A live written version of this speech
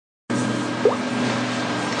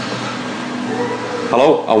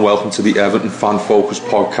Hello and welcome to the Everton Fan Focus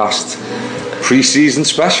podcast pre-season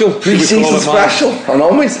special. Pre-season special. I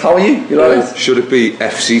know, mate. How are you? You know, should it be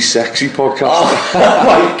FC Sexy podcast? Oh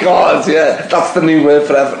my God, yeah. That's the new word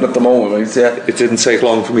for Everton at the moment, mate. Yeah. It didn't take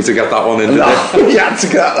long for me to get that one in, did it? You had to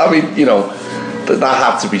get. I mean, you know, that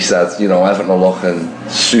had to be said. You know, Everton are looking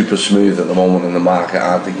super smooth at the moment in the market,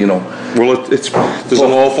 aren't they? You know. Well, there's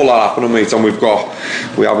an awful lot happening, mate, and we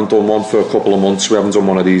haven't done one for a couple of months. We haven't done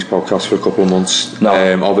one of these podcasts for a couple of months. No.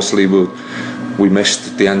 Obviously, we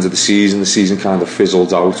missed the end of the season. The season kind of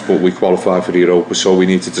fizzled out, but we qualified for the Europa, so we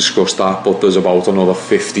need to discuss that. But there's about another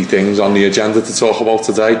 50 things on the agenda to talk about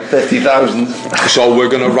today. 50,000. So we're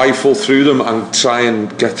going to rifle through them and try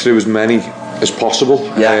and get through as many as possible.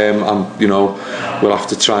 Yeah. And you know, we'll have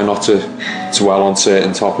to try not to dwell on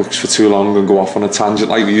certain topics for too long and go off on a tangent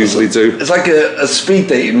like we usually do. It's like a speed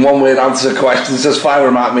dating, one word answer questions, just fire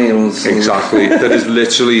them at me. Exactly. There is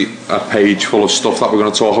literally a page full of stuff that we're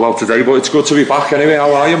going to talk about today, but it's good to be back anyway.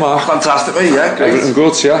 How are you, Mark? Fantastic, mate. Yeah, great. Everything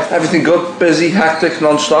good, yeah? Everything good, busy, hectic,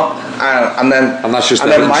 non-stop, and that's just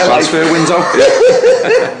and the then my transfer window.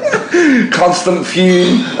 Constant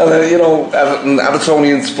fume, and then, you know,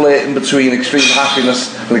 Evertonian split in between extreme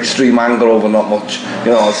happiness and extreme anger over not much.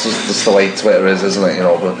 You know, it's just the way Twitter is, isn't it? You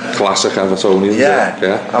know, but classic Evertonians.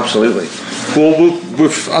 Yeah, absolutely. Well,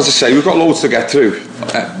 as I say, we've got loads to get through.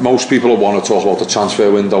 Most people will want to talk about the transfer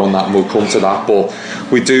window and that, and we'll come to that, but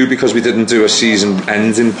we do, because we didn't do a season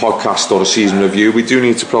ending podcast or a season review, we do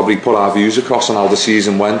need to probably put our views across on how the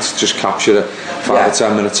season went, just capture 5 or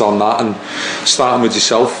 10 minutes on that. And starting with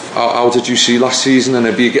yourself, how did you see last season, and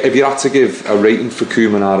if you had to give a rating for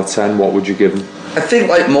Koeman out of 10, what would you give him? I think,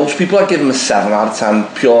 like most people, I'd give him a 7 out of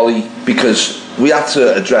 10, purely because we had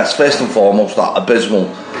to address first and foremost that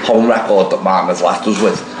abysmal home record that Martin has left us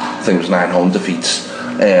with. I think it was 9 home defeats.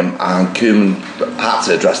 And Koeman had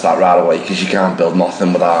to address that right away, because you can't build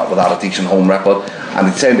nothing without a decent home record.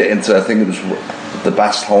 And he turned it into, I think it was the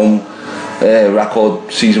best home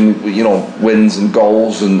record season, you know, wins and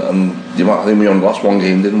goals, and I think we only lost one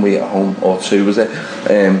game, didn't we, at home, or 2 was it?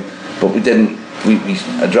 But we didn't. We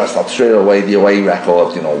addressed that straight away. The away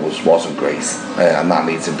record, you know, wasn't great, and that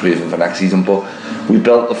needs improving for next season. But we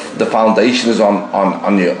built the foundation is on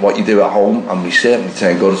what you do at home, and we certainly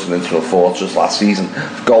turned Goodison into a fortress last season.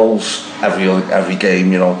 Goals every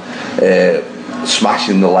game, you know,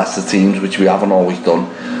 smashing the lesser teams, which we haven't always done.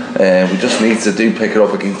 We just need to pick it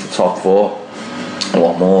up against the top 4 a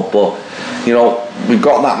lot more. But you know, we've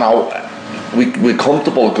got that now. We're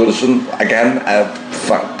comfortable at Goodison again.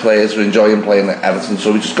 Players are enjoying playing at Everton,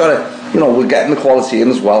 so we just got to, you know, we're getting the quality in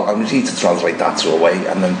as well, and we need to translate that to away,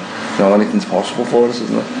 and then, you know, anything's possible for us,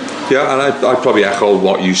 isn't it? Yeah, and I'd probably echo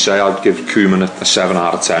what you say. I'd give Koeman a 7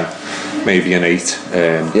 out of 10, maybe an 8.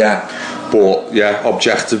 Yeah. But yeah,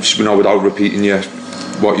 objectives, you know, without repeating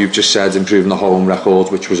what you've just said, improving the home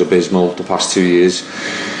record, which was abysmal the past 2 years.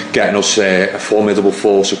 Getting us a formidable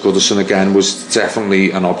force at Goodison again was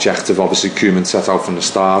definitely an objective. Obviously, Koeman set out from the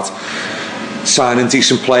start. Signing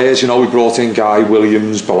decent players, you know, we brought in Guy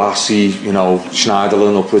Williams, Balassi, you know,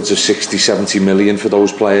 Schneiderlin, upwards of 60-70 million for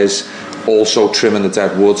those players. Also trimming the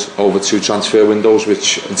dead wood over 2 transfer windows,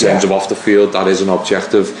 which in terms of off the field, that is an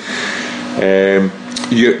objective.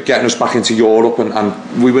 You're getting us back into Europe,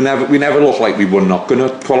 and we never looked like we were not going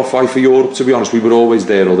to qualify for Europe, to be honest. We were always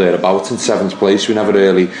there or thereabouts in 7th place. We never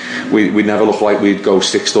looked like we'd go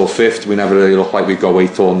 6th or 5th. We never really looked like we'd go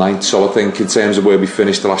 8th or 9th. So I think in terms of where we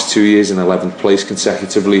finished the last 2 years in 11th place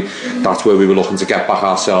consecutively, that's where we were looking to get back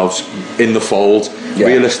ourselves in the fold. Yeah.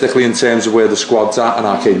 Realistically, in terms of where the squad's at and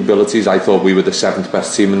our capabilities, I thought we were the 7th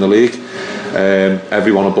best team in the league.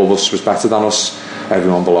 Everyone above us was better than us.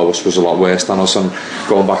 Everyone below us was a lot worse than us. And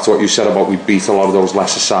going back to what you said about we beat a lot of those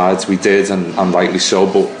lesser sides, we did, and rightly so.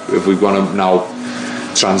 But if we're going to now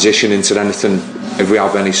transition into anything, if we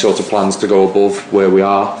have any sort of plans to go above where we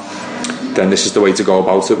are, then this is the way to go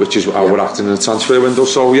about it, which is how we're acting in the transfer window.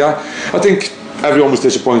 So yeah, I think everyone was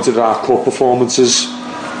disappointed at our cup performances.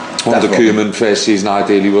 Under Koeman, first season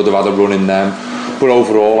ideally would have had a run in them, but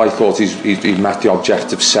overall I thought he's met the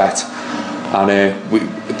objective set. And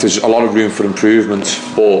there's a lot of room for improvement,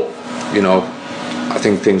 but you know, I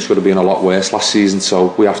think things could have been a lot worse last season,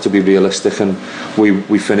 so we have to be realistic, and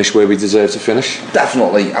we finish where we deserve to finish.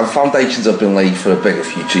 Definitely, and foundations have been laid for a bigger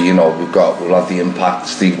future. You know, we'll have the impact,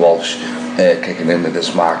 Steve Walsh kicking in with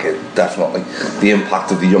this market, definitely the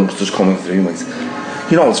impact of the youngsters coming through.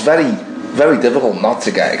 You know, it's very, very difficult not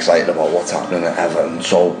to get excited about what's happening at Everton,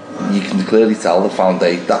 so you can clearly tell the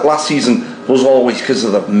foundation that last season was always, because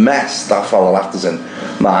of the mess that fella left us in,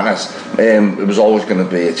 Martinez, it was always going to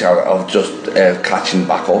be a challenge of just catching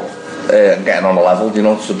back up. and getting on a level, you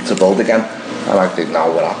know, to build again. And I think now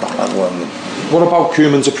we're at that level. And what about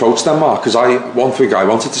Koeman's approach then, Mark? Because one thing I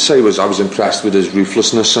wanted to say was I was impressed with his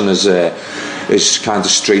ruthlessness and his kind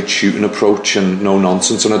of straight shooting approach and no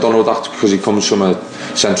nonsense. And I don't know that because he comes from a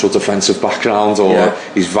central defensive background or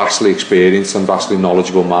he's vastly experienced and vastly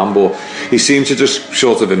knowledgeable man, but he seemed to just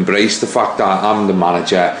sort of embrace the fact that I'm the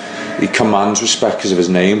manager. He commands respect because of his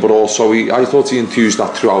name, but also I thought he enthused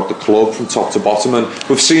that throughout the club from top to bottom, and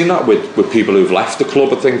we've seen that with people who've left the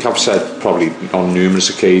club. I think I've said probably on numerous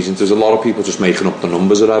occasions there's a lot of people just making up the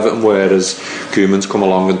numbers at Everton, whereas Koeman's come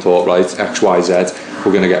along and thought, right, XYZ,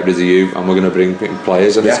 we're going to get rid of you and we're going to bring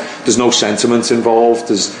players, and there's no sentiment involved,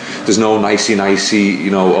 there's no nicey, you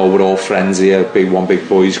know, oh, we're all friends here, one big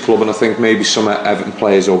boys club. And I think maybe some Everton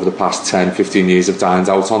players over the past 10-15 years have dined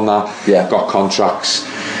out on that, got contracts,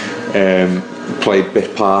 played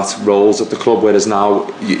bit part roles at the club, whereas now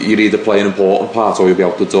you either play an important part or you'll be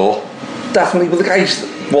out the door. Definitely, but the guy's,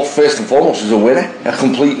 well, first and foremost, is a winner, a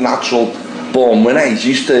complete natural born winner.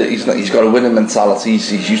 He's got a winning mentality.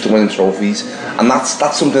 He's used to winning trophies, and that's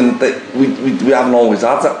something that we haven't always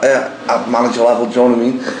had at manager level. Do you know what I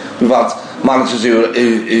mean? We've had managers who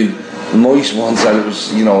Moyes once said it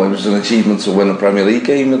was an achievement to win a Premier League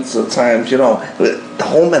game at times. You know, the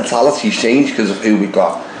whole mentality's changed because of who we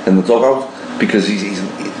got in the dugout, because he's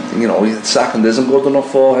second isn't good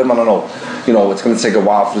enough for him. I don't know, it's going to take a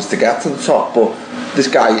while for us to get to the top, but this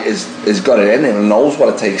guy is got it in him and knows what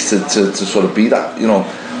it takes to sort of be that,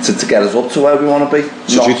 to get us up to where we want to be.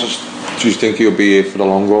 So do you think he'll be here for the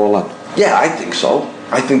long haul then? Yeah, I think so.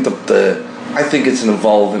 I think I think it's an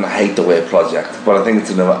evolving, I hate the word project, but I think it's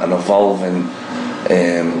an evolving,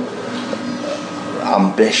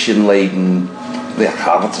 ambition-laden, I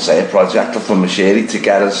have to say, a project from Moshiri to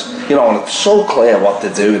get us, and it's so clear what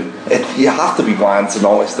they're doing. You have to be blind to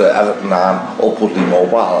notice that Everton are upwardly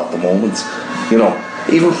mobile at the moment.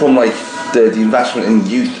 Even from like the investment in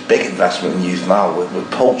youth, big investment in youth now,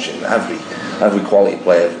 with poaching every quality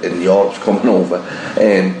player in Europe's coming over,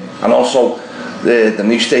 and also the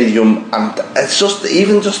new stadium, and it's just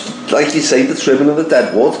like you say, the trimming of the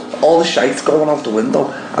dead wood, all the shite's going out the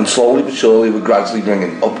window, and slowly but surely we're gradually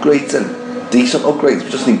bringing upgrades in. Decent upgrades. We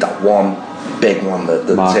just need that one big one that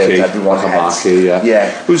turns everyone heads.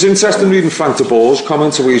 It was interesting reading Frank de Boer's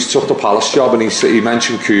comments where he took the Palace job, and he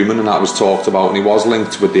mentioned Koeman, and that was talked about, and he was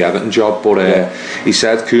linked with the Everton job, but he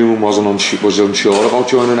said Koeman was unsure about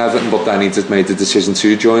joining Everton, but then he made the decision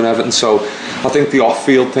to join Everton. So I think the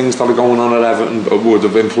off-field things that are going on at Everton would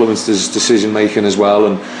have influenced his decision making as well,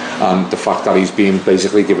 and the fact that he's been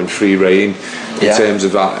basically given free rein in terms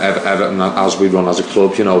of that Everton as we run as a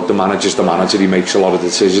club. The manager's the manager, he makes a lot of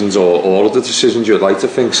decisions, or all of the decisions, you'd like to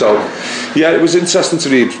think. So it was interesting to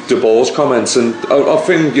read de Boer's comments, and I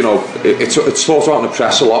think it's talked about in the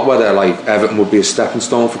press a lot whether like Everton would be a stepping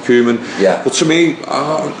stone for Koeman, but to me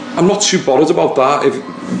I'm not too bothered about that.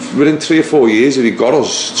 If within 3 or 4 years if he got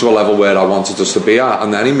us to a level where I wanted us to be at,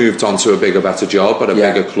 and then he moved on to a bigger, better job at a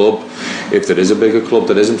bigger club, if there is a bigger club,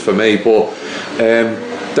 that isn't for me, but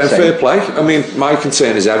then fair play. I mean, my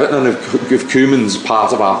concern is Everton, and if Koeman's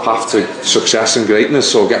part of our path to success and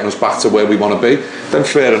greatness, or getting us back to where we want to be, then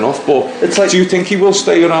fair enough. But do you think he will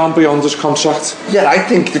stay around beyond his contract? Yeah, I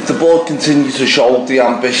think if the board continues to show the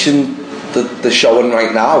ambition that they're showing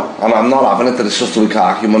right now, and I'm not having it that it's just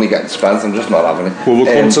Lukaku money getting spent, I'm just not having it. Well, we'll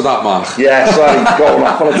come to that, Mark. Yeah, sorry, going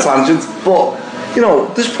off on a tangent. But,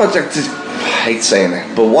 this project is, I hate saying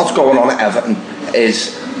it, but what's going on at Everton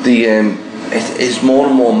is it is more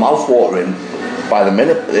and more mouth-watering by the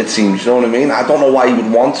minute, it seems. You know what I mean? I don't know why you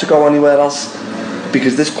would want to go anywhere else,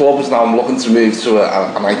 because this club is now looking to move to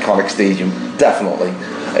an iconic stadium, definitely,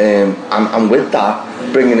 and with that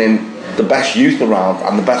bringing in the best youth around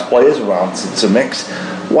and the best players around to mix.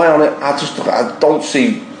 Why on it? I don't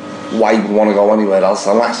see why you would want to go anywhere else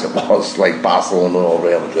unless it was like Barcelona or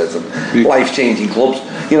Real Madrid and life-changing clubs.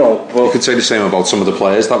 But you could say the same about some of the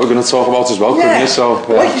players that we're going to talk about as well, couldn't you? So,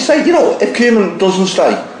 like you say, if Koeman doesn't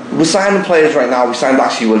stay, we're signing players right now. We signed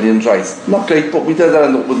Ashley Williams, right? Not great, but we did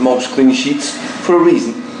end up with most clean sheets for a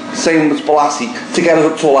reason. Same with Balassi, to get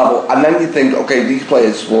us up to a level, and then you think, okay, these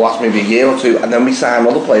players will last maybe a year or two, and then we sign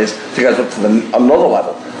other players to get us up to another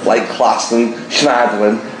level, like Klaassen,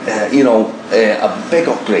 Schneiderlin, a big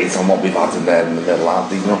upgrade on what we've had in there in the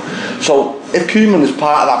Midland, So if Koeman is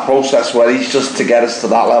part of that process where he's just to get us to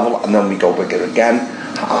that level, and then we go bigger again,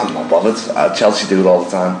 I'm not bothered. Chelsea do it all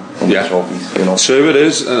the time. Yeah. trophies, you know. True, it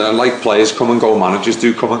is, and like players come and go, managers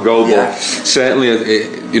do come and go, Yeah. but certainly,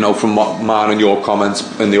 you know, from mine and your comments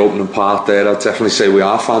in the opening part there, I'd definitely say we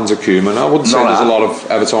are fans of Koeman. I wouldn't say there's a lot of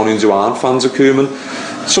Evertonians who aren't fans of Koeman.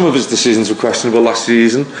 Some of his decisions were questionable last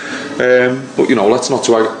season, but you know, let's not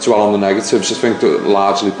dwell on the negatives. I think they're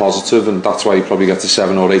largely positive, and that's why he probably gets a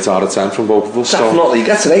 7 or 8 out of 10 from both of us. Definitely, he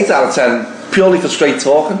gets an 8 out of 10 purely for straight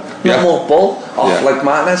talking, not more bull off like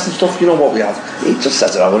Martinez and stuff. You know what we have? He just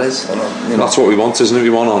says it how it is. You know. That's what we want, isn't it? We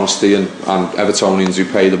want honesty, and Evertonians who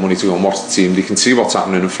pay the money to go and watch the team, they can see what's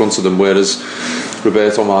happening in front of them. Whereas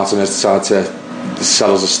Roberto Martinez decided to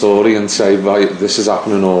sell us a story and say, right, this is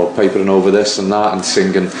happening, or papering over this and that, and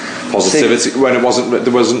singing positivity when there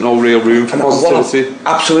wasn't no real room for positivity.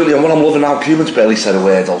 Absolutely, and what I'm loving now, Koeman's barely said a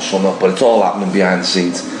word all summer, but it's all happening behind the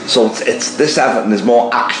scenes. So it's this Everton. There's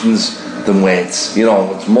more actions than words. You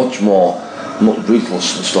know, it's much more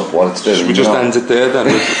ruthless and stuff. What it's doing. Should we just end it there then?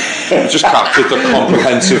 We just captured the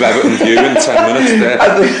comprehensive Everton view in 10 minutes there.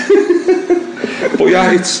 But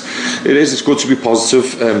yeah, it's good to be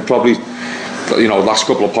positive. Probably, you know, last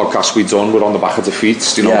couple of podcasts we've done were on the back of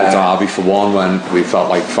defeats. You know, the derby for one, when we felt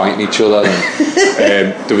like fighting each other,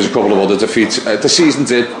 and there was a couple of other defeats. The season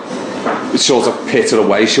did sort of peter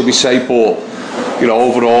away, shall we say, but you know,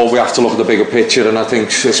 overall we have to look at the bigger picture, and I think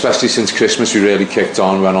especially since Christmas we really kicked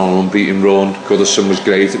on, went on an unbeaten run. Goodison was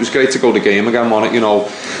great. It was great to go to the game again, wasn't it? You know,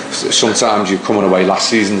 sometimes you're coming away last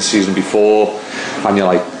season, the season before, and you're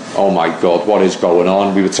like, oh my God, what is going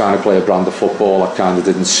on? We were trying to play a brand of football that kind of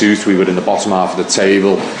didn't suit. We were in the bottom half of the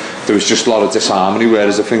table. There was just a lot of disharmony,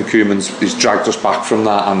 whereas I think Koeman's dragged us back from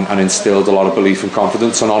that and instilled a lot of belief and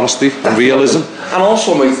confidence and honesty and realism. And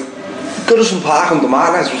also, mate, Goodison Park under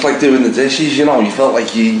Martinez was like doing the dishes. You know, you felt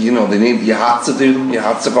like you had to do them, you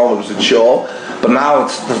had to go. It was a chore. But now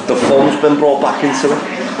it's the fun's been brought back into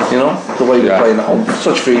it. You know, the way we're playing at home,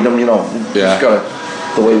 such freedom. You know, just got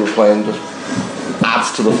the way we're playing just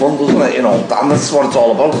adds to the fun, doesn't it? You know, and that's what it's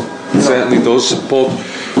all about. It certainly does. But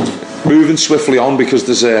moving swiftly on, because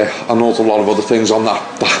there's an awful lot of other things on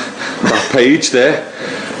that page there.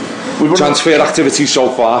 Transfer activity so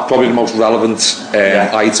far, probably the most relevant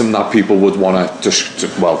item that people would want to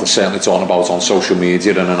they're certainly talking about on social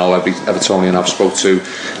media, and I know every Evertonian I've spoke to,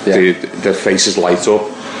 their faces light up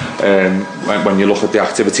when you look at the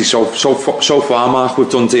activity. So far, Mark, we've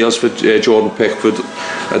done deals for Jordan Pickford,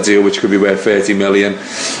 a deal which could be worth 30 million.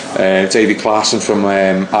 Davy Klaassen from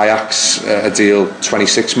Ajax, a deal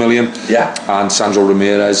 26 million. And Sandro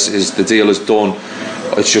Ramirez, the deal is done.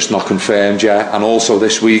 It's just not confirmed yet. And also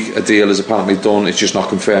this week a deal is apparently done. It's just not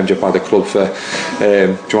confirmed yet by the club for do you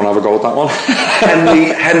want to have a go at that one?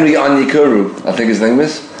 Henry Onyekuru, I think his name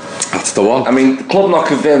is. That's the one. I mean, the club not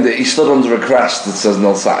confirmed it. He stood under a crest that says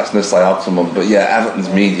no status optimum. But yeah, Everton's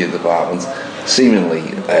media department seemingly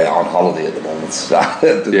on holiday at the moment.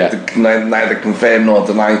 Neither confirm nor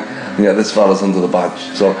deny. Yeah, this fella's under the badge.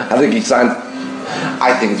 So I think he signed.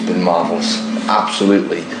 I think it's been marvellous.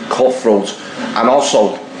 Absolutely cutthroat. And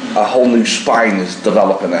also a whole new spine is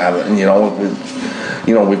developing at Everton. You know,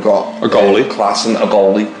 we've got a goalie, Klaassen, a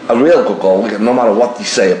real good goalie. No matter what they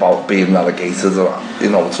say about being relegated, you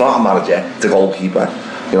know, it's not a manager, it's a goalkeeper.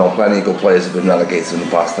 You know, plenty of good players have been relegated in the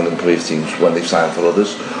past and improved teams when they've signed for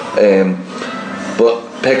others.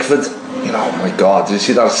 But Pickford, you know, my God, did you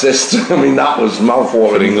see that assist? I mean, that was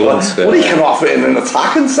mouth-watering. What he can offer in an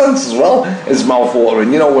attacking sense as well is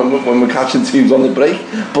mouth-watering. You know, when we're catching teams on the break,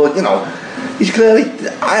 but you know. He's clearly.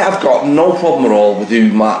 I have got no problem at all with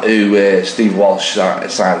who Steve Walsh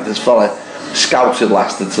signed. This fella scouted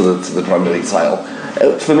Leicester to the Premier League title.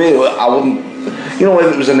 For me, I wouldn't. You know,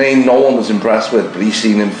 if it was a name no one was impressed with, but he's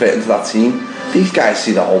seen him fit into that team. These guys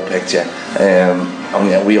see the whole picture.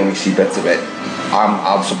 We only see bits of it.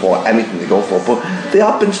 I'll support anything they go for, but they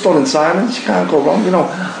have been stunning signings. You can't go wrong. You know,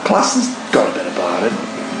 Klaassen's got a bit about it.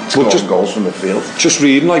 Just goals from the field. Just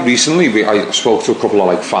reading, like recently, I spoke to a couple of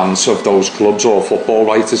like fans of those clubs or football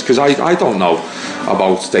writers, because I don't know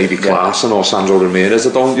about Davy Klaassen or Sandro Ramirez.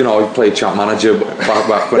 I don't, you know, I played chat manager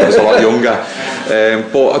back when I was a lot younger,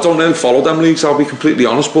 but I don't really follow them leagues. I'll be completely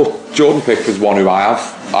honest. But Jordan Pickford's one who I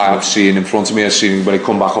have seen in front of me. I've seen when he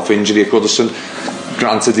come back off injury at Goodison.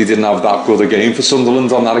 Granted, he didn't have that good a game for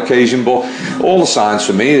Sunderland on that occasion, but all the signs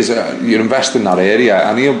for me is you invest in that area,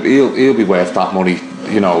 and he'll be worth that money.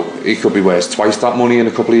 You know, he could be worth twice that money in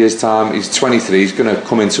a couple of years' time. He's 23. He's going to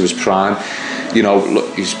come into his prime. You know,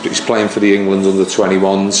 look, he's playing for the England under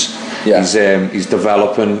 21s. Yeah. He's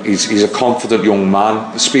developing. He's a confident young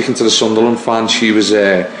man. Speaking to the Sunderland fan, she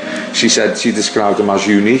said she described him as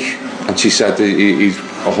unique, and she said he's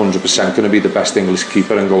 100% going to be the best English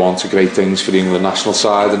keeper and go on to great things for the England national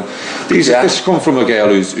side. And this come from a girl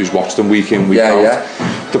who's watched them week in, week out.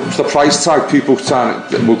 The price tag, people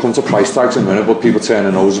we'll come to price tags in a minute, but people turn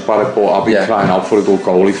their nose about it. But I've been crying out for a good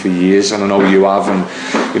goalie for years, and I know you have.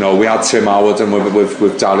 And you know, we had Tim Howard, and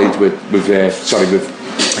we've dallied we've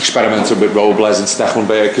experimented with Robles and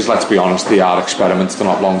Stekelenburg, because let's be honest, they are experiments, they're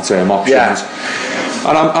not long-term options.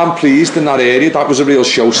 And I'm pleased in that area. That was a real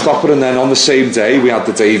showstopper. And then on the same day we had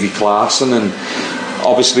the Davy Clarkson, and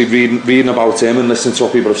obviously reading about him and listening to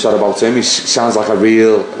what people have said about him, he sounds like a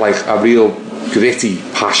real gritty,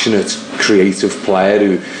 passionate, creative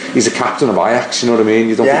player he's a captain of Ajax, you know what I mean?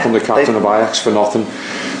 You don't become the captain of Ajax for nothing.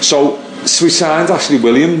 So we signed Ashley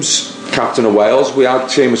Williams, captain of Wales. We had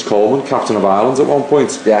Seamus Coleman, captain of Ireland at one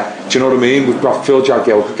point. Do you know what I mean? We've got Phil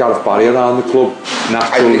Jagielka, Gareth Barry around the club,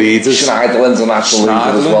 natural leaders. Schneiderlin's a natural leader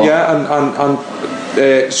as well.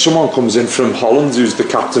 And someone comes in from Holland who's the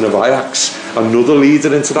captain of Ajax, another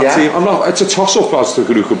leader into that team. It's a toss-up as to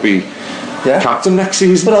who could be captain next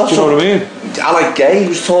season. But also, do you know what I mean? I like Gay. He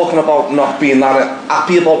was talking about not being that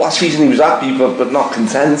happy about last season. He was happy but not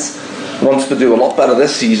content. Wants to do a lot better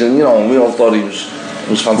this season, you know, and we all thought he was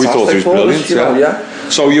fantastic. We thought he was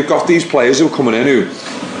brilliant, So you've got these players who are coming in who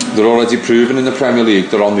they're already proven in the Premier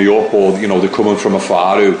League, they're on the up, or you know, they're coming from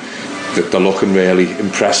afar, who they're looking really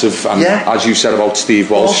impressive. And as you said about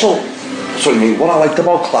Steve Walsh, also, what I liked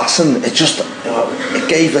about Klaassen, it just it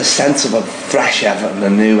gave a sense of a fresh Everton, a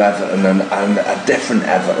new Everton, and a different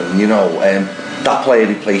Everton, you know, that player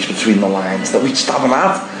he plays between the lines that we just haven't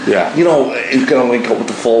had. You know, who's going to link up with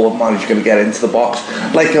the forward man, who's going to get into the box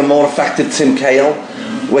like a more effective Tim Cahill.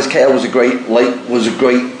 Wes Cahill was a great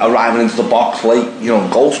arriving into the box late, you know,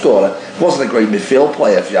 goal scorer. He wasn't a great midfield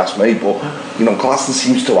player, if you ask me, but you know, Klaassen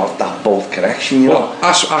seems to have that both connection. You know,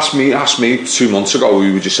 ask me 2 months ago,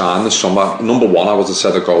 we were just signed this summer. Number one, I would have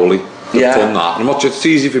said a goalie. They've done that. I'm not. It's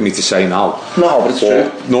easy for me to say now. No, but it's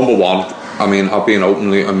true. Number one, I mean, I've been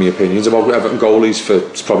openly on my opinions about Everton goalies for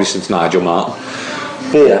probably since Nigel Martin.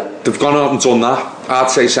 But they've gone out and done that. I'd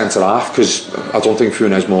say centre half, because I don't think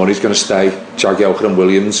Funes Mori's going to stay. Jagielka and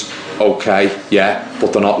Williams,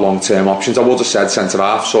 but they're not long-term options. I would have said centre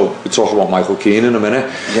half, so we'll talk about Michael Keane in a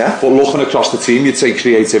minute. But looking across the team, you'd say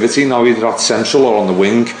creativity now, either at central or on the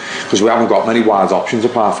wing, because we haven't got many wide options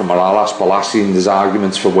apart from Morales, Balassi, and there's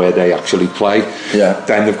arguments for where they actually play.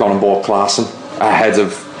 Then they've gone and bought Klaassen ahead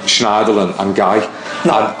of Schneiderlin and Guy.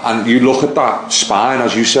 And you look at that spine,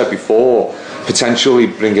 as you said before, potentially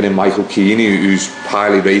bringing in Michael Keane, who's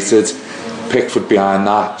highly rated, Pickford behind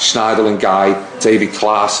that, Schneiderlin, Guy, David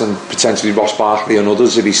Klaassen, potentially Ross Barkley and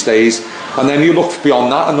others if he stays. And then you look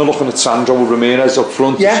beyond that and they're looking at Sandro Ramirez up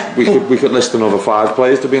front. We could list another 5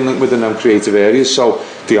 players to be linked within them creative areas. So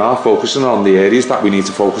they are focusing on the areas that we need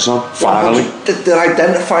to focus on. Finally, they're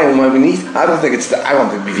identifying where we need. I don't think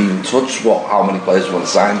we've even touched how many players we want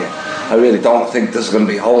to sign yet. I really don't think there's going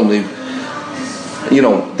to be a whole new. You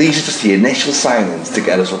know, these are just the initial signings to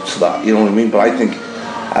get us up to that. You know what I mean? But I think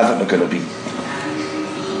Everton are going to be.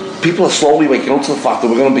 People are slowly waking up to the fact that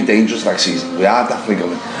we're going to be dangerous next season. We are definitely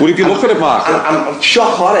going to. Well, if you look at it, Mark, I'm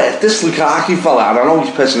shocked at it. This Lukaku fella, and I know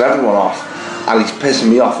he's pissing everyone off, and he's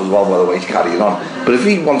pissing me off as well by the way he's carrying on. But if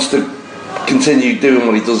he wants to continue doing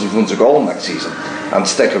what he does in front of goal next season and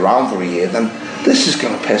stick around for a year, then this is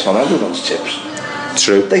going to piss on everyone's chips.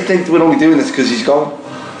 True. They think we're only doing this because he's gone.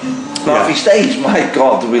 Now, if he stays, my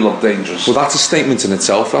God, do we look dangerous? Well, that's a statement in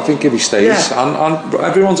itself, I think, if he stays. And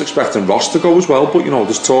everyone's expecting Ross to go as well, but, you know,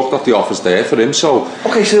 there's talk that the offer's there for him, so...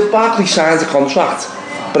 OK, so if Barkley signs a contract,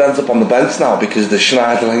 but ends up on the bench now because there's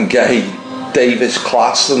Schneiderlin, Gay, Davis,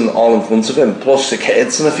 Klaassen all in front of him, plus the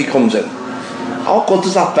kids, and if he comes in, how good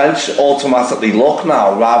does that bench automatically look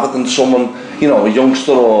now, rather than someone, you know, a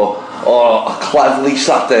youngster or a Cleverly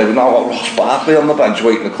sat there? We've now got Ross Barkley on the bench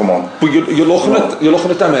waiting to come on. But you're looking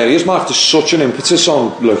at them areas, Mark. There's such an impetus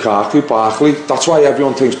on Lukaku, Barkley. That's why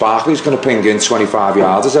everyone thinks Barkley's going to ping in 25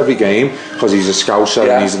 yarders every game, because he's a scouser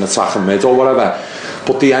and he's an attacking mid or whatever.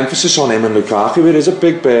 But the emphasis on him and Lukaku, it is a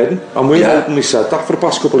big burden, and we've openly said that for the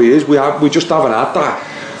past couple of years. We just haven't had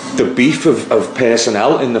that, the beef of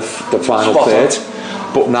personnel in the final third.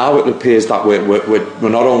 But now it appears that we're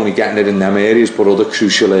not only getting it in them areas, but other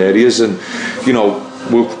crucial areas. And you know,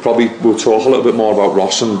 we'll talk a little bit more about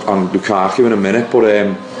Ross and Lukaku in a minute.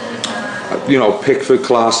 But you know, Pickford,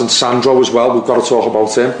 Klaassen, Sandro as well. We've got to talk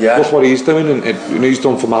about him. Look what he's doing, and he's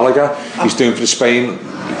done for Malaga. He's doing for the Spain,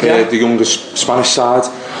 the youngest Spanish side.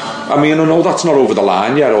 I mean, I know that's not over the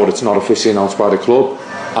line yet, or it's not officially announced by the club.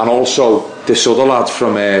 And also, this other lad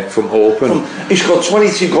from Open. He's got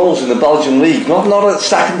 22 goals in the Belgian league, not a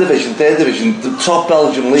second division, third division, the top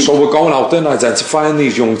Belgian league. So we're going out there and identifying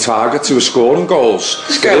these young targets who are scoring goals.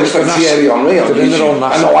 This guy looks like Thierry Henry.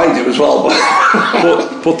 I know I do as well,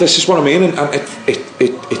 but this is what I mean, and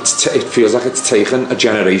it feels like it's taken a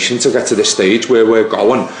generation to get to this stage where we're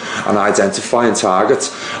going and identifying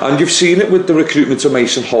targets. And you've seen it with the recruitment of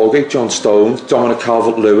Mason Holgate, John Stones, Dominic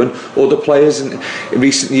Calvert-Lewin, other players in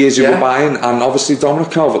recent years who were buying, and obviously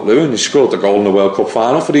Dominic Calvert-Lewin, he scored the goal in the World Cup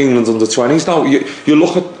final for the England under-20s. Now you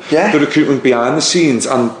look at the recruitment behind the scenes,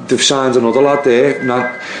 and they've signed another lad there,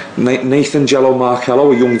 Nathan Jello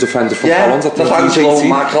Markello, a young defender from Holland. I think he's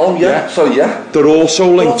 18. They're also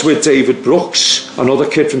linked with David Brooks, another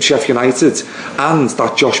kid from Sheffield United, and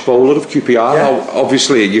that Josh Bowler of QPR. Now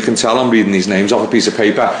obviously you can tell I'm reading these names off a piece of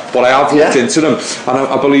paper, but I have looked into them, and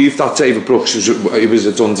I believe that David Brooks was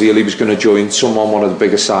a done deal. He was going to join one of the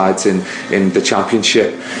bigger sides in the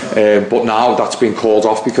Championship, but now that's been called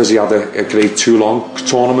off because he had a Grade 2 long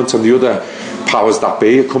tournament, and the other powers that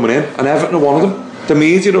be are coming in, and Everton are one of them. The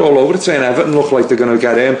media are all over it saying Everton look like they're going to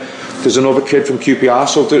get him. There's another kid from QPR,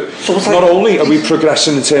 so not only are we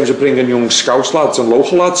progressing in terms of bringing young Scouse lads and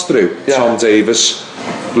local lads through, Tom Davis,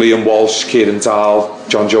 Liam Walsh, Kieran Dahl,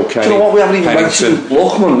 John Joe Kenny. Do you know what, we haven't even mentioned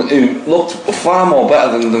Lookman, who looked far more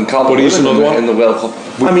better than Calvert in the World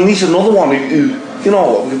Cup. I mean, he's another one who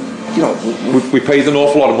we paid an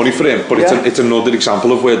awful lot of money for him, but it's another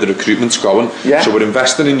example of where the recruitment's going. So we're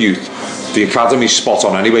investing in youth. The academy's spot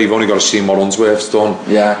on anyway. You've only got to see what Unsworth's done,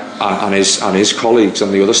 and his colleagues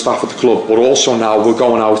and the other staff at the club. But also now we're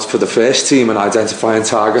going out for the first team and identifying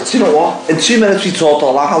targets. Do you know what? In 2 minutes we talked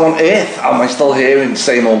all that. How on earth am I still hearing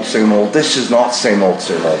same old, same old? This is not same old,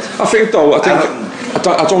 same old. I think though.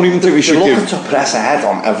 I don't even think we should looking to press ahead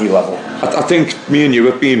on every level. I think me and you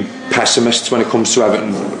have been pessimists when it comes to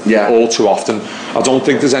Everton all too often. I don't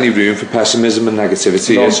think there's any room for pessimism and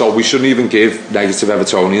negativity here, so we shouldn't even give negative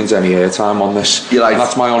Evertonians any airtime on this. And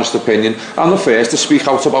that's my honest opinion. I'm the first to speak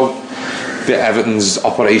out about the Everton's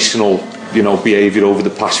operational behaviour over the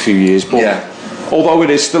past few years, but although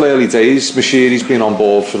it is still early days, Moshiri's been on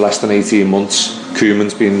board for less than 18 months,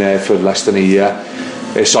 Koeman's been there for less than a year,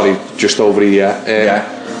 just over a year.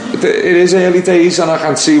 It is early days, and I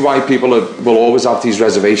can see why people will always have these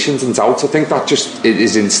reservations and doubts. I think that just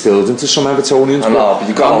is instilled into some Evertonians. I know, but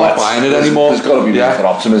I'm not buying it anymore. There's got to be room for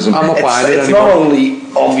optimism. I'm not buying it anymore. It's not only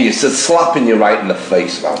obvious, it's slapping you right in the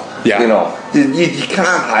face now. You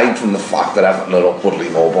can't hide from the fact that Everton are upwardly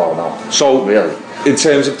mobile now. So really, in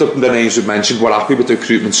terms of the names we've mentioned, we're happy with the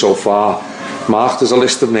recruitment so far. Mark, there's a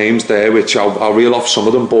list of names there which I'll reel off some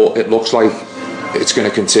of them, but it looks like it's going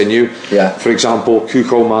to continue. For example,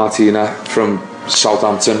 Cuco Martina from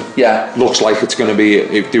Southampton. Looks like it's going to be,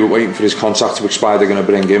 if they were waiting for his contract to expire, they're going to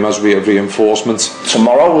bring him as reinforcement.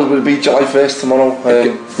 Tomorrow will be July 1st tomorrow.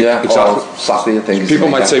 Exactly. Saturday, I think. People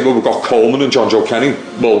might say, well, we've got Coleman and John Joe Kenny.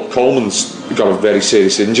 Well, Coleman's got a very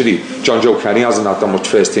serious injury. John Joe Kenny hasn't had that much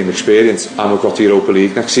first team experience, and we've got the Europa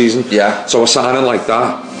League next season. So a signing like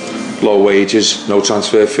that, low wages, no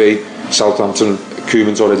transfer fee, Southampton,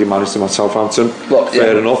 Koeman's already managed him at Southampton.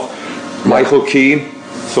 Fair enough. Michael Keane,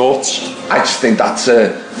 thoughts? I just think that's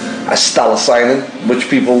a stellar signing, which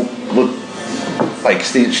people would, like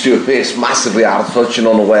Stuart Pearce, massively out of touch and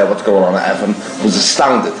unaware what's going on at Everton, was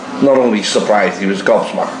astounded. Not only surprised, he was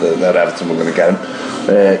gobsmacked that Everton were going to get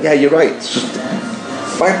him. You're right. It's just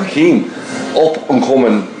Michael Keane, up and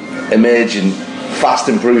coming, emerging, fast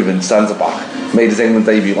improving centre back, made his England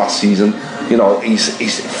debut last season.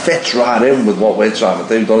 He's fits right in with what we're trying to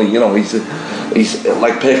do, don't he? He's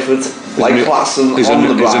like Pickford, like class and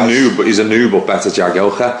on the rise. He's a new but better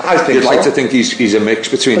Jagielka. I think you'd like to think he's a mix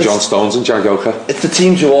between John Stones and Jagielka. It's the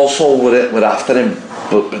teams who also were after him,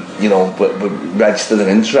 but registered an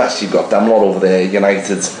interest. You've got them lot over there.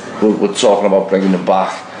 United we're talking about bringing him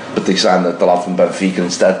back, but they signed the lad from Benfica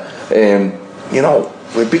instead.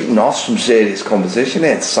 We're beating off some serious competition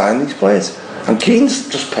here to sign these players. And Keane's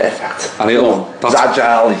just perfect. And he's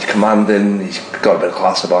agile, he's commanding, he's got a bit of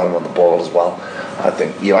class about him on the ball as well. I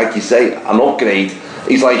think, like you say, an upgrade.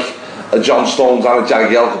 He's like a John Stones and a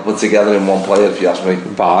Jagielka put together in one player, if you ask me.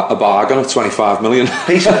 A bargain of 25 million.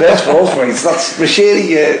 Piece of piss for us, mate. That's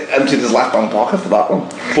Moshiri emptied his left hand pocket for that one.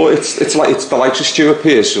 But it's the likes of Stuart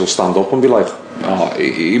Pearce who'll stand up and be like,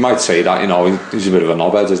 he might say that, he's a bit of a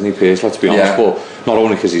knobhead, isn't he, Pearce, let's be honest. But not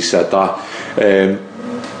only because he said that,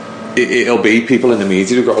 it'll be people in the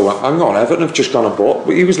media who go, hang on, Everton have just gone and bought.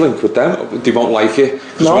 He was linked with them. They won't like it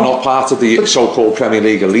because we're not part of the so-called Premier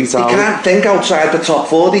League elite. You can't think outside the top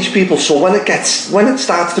four, these people. So when it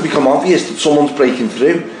starts to become obvious that someone's breaking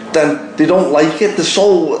through, then they don't like it. They're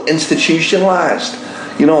so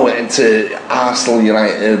institutionalised, you know, into Arsenal,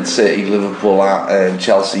 United, City, Liverpool,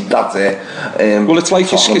 Chelsea. That's it. Well, it's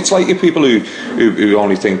like your people who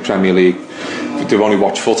only think Premier League. They've only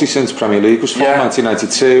watched footy since Premier League was formed,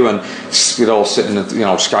 1992, and you're all sitting at, you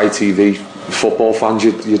know, Sky TV. Football fans,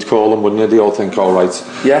 you'd call them, wouldn't you? They all think, all right,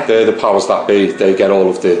 they're the powers that be. They get all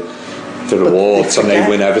of the rewards and they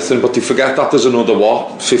win everything, but they forget that there's another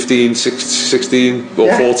 15, 16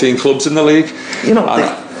 or 14 clubs in the league. You know,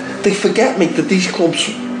 they forget, mate, that these clubs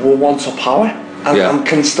were once a power and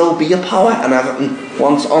can still be a power. And Everton,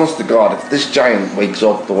 once, honest to God, if this giant wakes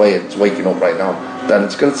up the way it's waking up right now, then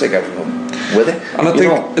it's going to take everyone with it. And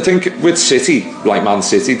I think with City, like Man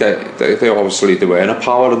City, they obviously they were in a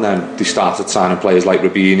power, and then they started signing players like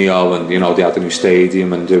Robinho, and you know they had a new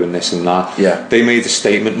stadium and doing this and that. They made a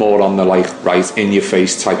statement more on the like right in your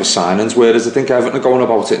face type of signings, whereas I think Everton are going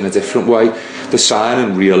about it in a different way. They're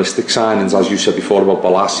signing realistic signings, as you said before about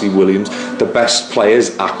Balassi, Williams, the best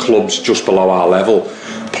players at clubs just below our level,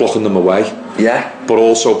 plucking them away. But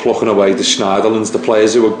also plucking away the Schneiderlins, the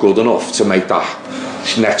players who are good enough to make that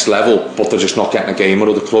next level, but they're just not getting a game at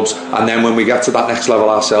other clubs. And then when we get to that next level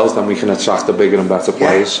ourselves, then we can attract the bigger and better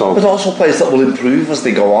players. So, but also players that will improve as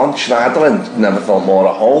they go on. Schneiderlin never felt more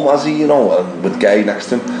at home, has he? You know, and with Gay next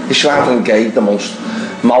to him, is Schneiderlin Gay the most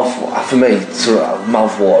mouth-watering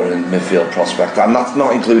midfield prospect? And that's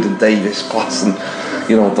not including Davis, Class, and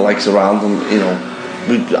you know the likes around him. You know,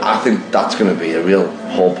 I think that's going to be a real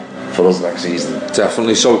hub for us next season.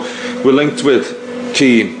 Definitely. So we're linked with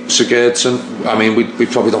Keane, Sigurdsson. I mean, we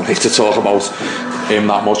probably don't need to talk about him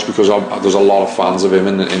that much because there's a lot of fans of him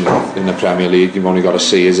in the Premier League. You've only got to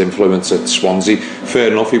see his influence at Swansea. Fair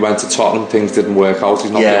enough, he went to Tottenham, things didn't work out.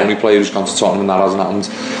 He's not the only player who's gone to Tottenham and that hasn't happened.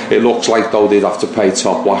 It looks like though they'd have to pay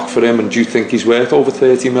top whack for him. And do you think he's worth over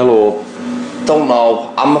 30 mil or? Don't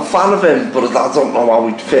know. I'm a fan of him, but I don't know how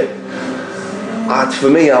he'd fit. For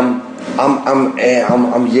me, I'm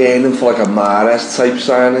yearning for like a Mahrez type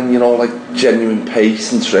signing, you know, like genuine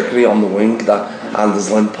pace and trickery on the wing, that Anders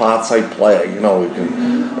Limpar type player, you know, who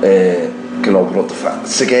can open up the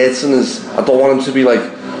Sigurdsson is, I don't want him to be like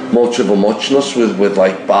much of a muchness with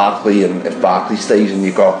like Barkley, and if Barkley stays and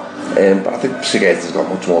you got but I think Sigurdsson's got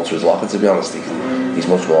much more to his locker, to be honest. He's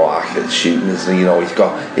much more accurate at shooting, isn't he? You know,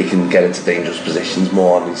 he can get into dangerous positions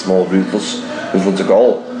more, and he's more ruthless in front of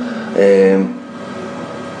goal.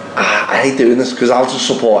 I hate doing this because I'll just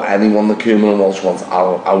support anyone that Koeman and Walsh wants.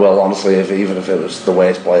 I will, honestly, even if it was the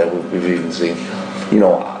worst player we've even seen. You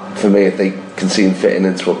know, for me, if they can see him fitting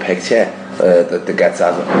into a picture that gets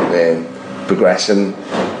progression,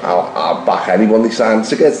 I'll back anyone they sign.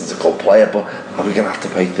 Sigurdsson's a good player, but are we going to have to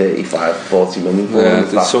pay 35-40 million for him?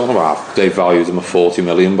 It's talking about they valued him at 40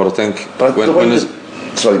 million, but I think the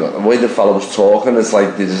way the fellow was talking, it's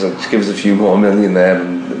like they just give us a few more million there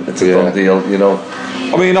and it's a done deal, you know.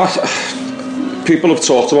 I mean, people have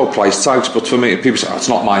talked about price tags, but for me, people say it's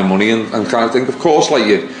not my money, and kind of think, of course, like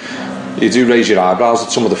you do raise your eyebrows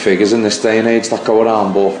at some of the figures in this day and age that go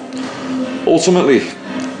around, but ultimately,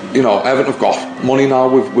 you know, Everton have got money now.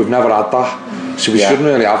 We've never had that, so we shouldn't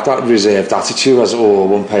really have that reserved attitude as, oh, I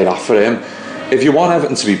won't pay that for him. If you want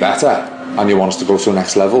Everton to be better and you want us to go to the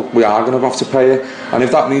next level, we are going to have to pay it. And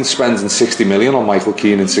if that means spending 60 million on Michael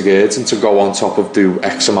Keane and Sigurdsson to go on top of do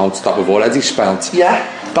X amount that we've already spent,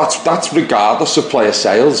 that's regardless of player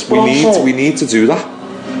sales. We need to do that.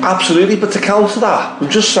 Absolutely, but to counter that, we've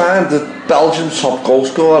just signed the Belgian top goal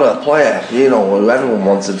scorer player, you know, who everyone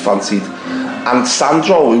wanted, fancied, and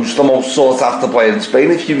Sandro, who's the most sought after player in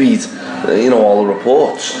Spain if you read you know, all the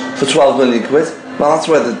reports, for 12 million quid. Well, that's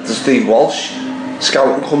where the Steve Walsh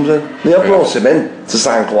scouting comes in. They have brought him in to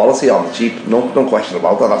sign quality on the cheap, no question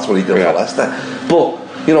about that. That's what he did for Leicester.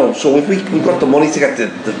 But you know, so if we've got the money to get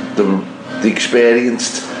the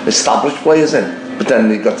experienced, established players in, but then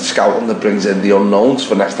they've got the scouting that brings in the unknowns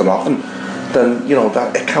for next to nothing, then you know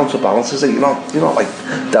that it counterbalances it. You're not like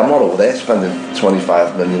them lot over there spending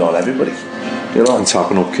 25 million on everybody. You know, and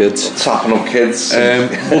tapping up kids.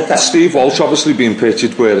 But Steve Walsh obviously being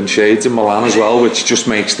pictured wearing shades in Milan as well, which just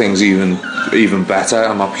makes things even better.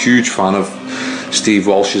 I'm a huge fan of Steve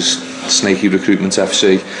Walsh's snaky recruitment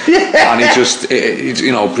FC, and he just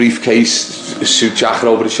you know, briefcase, suit jacket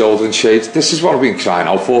over the shoulder and shades. This is what I've been crying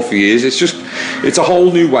out for years. It's a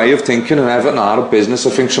whole new way of thinking, and Everton are a business.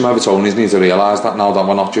 I think some Evertonians need to realise that now, that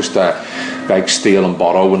we're not just beg, steal and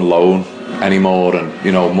borrow and loan anymore, and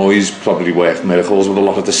Moyes probably worked miracles with a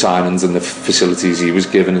lot of the signings and the facilities he was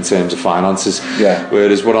given in terms of finances.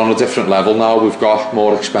 Whereas we're on a different level now. We've got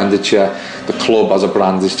more expenditure. The club as a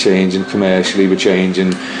brand is changing. Commercially, we're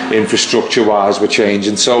changing. Infrastructure wise, we're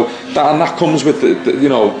changing. So that comes with the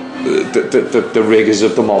rigours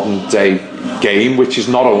of the modern day game, which is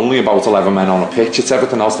not only about 11 men on a pitch, it's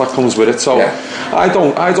everything else that comes with it. So I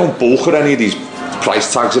don't bulk at any of these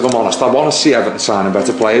price tags, if I'm honest. I want to see Everton signing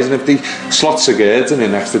better players, and if they slot Sigurdsson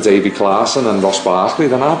in next to Davy Klaassen and Ross Barkley,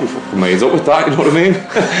 then I'll be fucking made up with that, you know what I mean?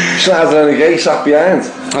 Sat behind.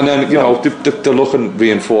 And then, they're looking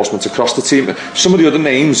reinforcements across the team. Some of the other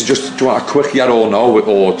names, just do you want a quick yeah or no,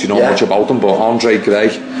 or do you know much about them? But Andre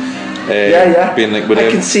Gray, being linked with him.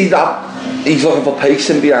 I can see that. He's looking for pace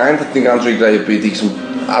in behind. I think Andre Gray would be decent.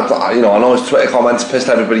 I know his Twitter comments pissed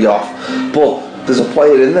everybody off, but there's a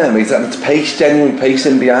player in there, mate, and it's pace, genuine pace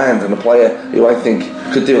in behind, and a player who I think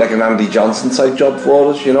could do like an Andy Johnson type job for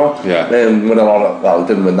us, win a lot of, he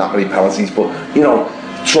didn't win that many penalties, but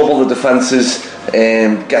trouble the defences,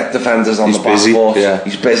 get defenders on the back foot.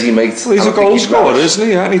 He's busy, mate. Well, he's a goal scorer, isn't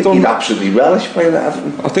he? And he'd absolutely relish playing at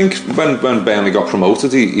Everton. I think when Burnley got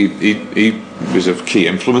promoted, he was a key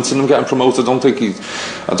influence in them getting promoted. I don't know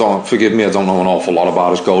an awful lot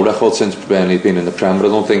about his goal record since Burnley been in the Prem,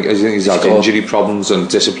 but I think he's had injury problems and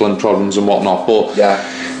discipline problems and whatnot, but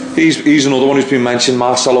he's another one who's been mentioned.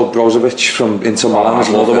 Marcelo Brozovic from Inter Milan is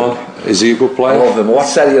another one. Is he a good player? I love him. What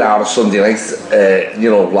Serie A on a Sunday night,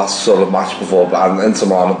 last sort of match before, and Inter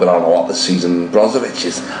Milan have been on a lot this season. Brozovic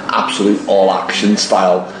is absolute all action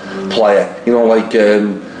style player,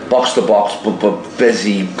 box to box, but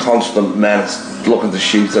busy, constant menace, looking to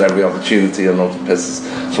shoot at every opportunity. I know it pisses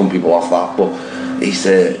some people off that, but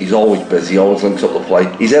he's always busy, always links up the play.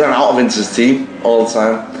 He's in and out of Inter's team all the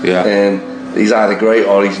time. He's either great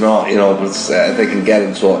or he's not, but they can get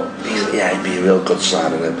him, so he'd be a real good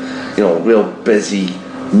signing him. Real busy,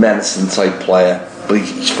 menacing type player, but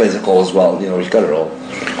he's physical as well. He's got it all.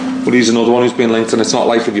 But he's another one who's been linked, and it's not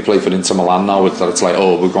like if you play for Inter Milan now, that it's like,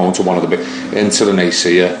 we're going to one of the big Inter and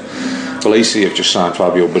AC. Well, AC have just signed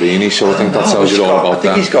Fabio Borini, so I think that tells you all about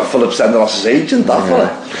that. I think he's got Philip Senderos as agent, that fella.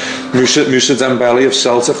 Moussa Dembele of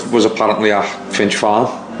Celtic was apparently at Finch Farm.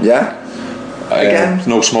 Again,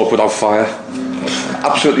 no smoke without fire.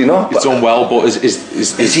 Absolutely not. He's done well, but is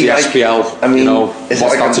the SPL? What's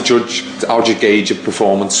that to judge? How do you gauge a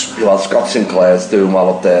performance? Well, Scott Sinclair's doing well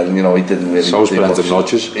up there, and he didn't really. So is Brendan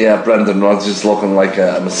Rodgers. Yeah, Brendan Rodgers looking like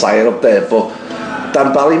a messiah up there. But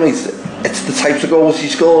Dembele, mate, it's the types of goals he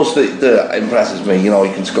scores that impresses me. He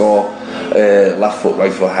can score left foot,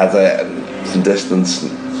 right foot header, and from distance,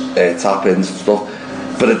 tap ins and stuff.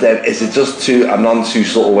 But then, is it just a non-too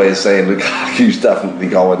subtle way of saying Lukaku's definitely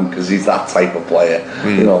going because he's that type of player?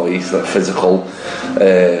 He's that physical.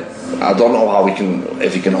 I don't know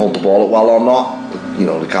if he can hold the ball up well or not.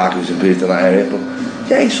 Lukaku's improved in that area, but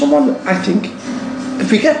he's someone I think.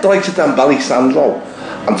 If we get the likes of Dembele, Sandro,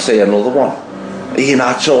 and say another one,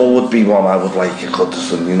 Iheanacho would be one I would like.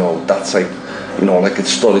 Goodison, that type, like a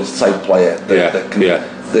Sturridge type player that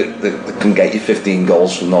can get you 15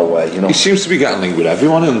 goals from nowhere. He seems to be getting linked with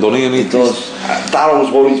everyone, doesn't he? And he does. That always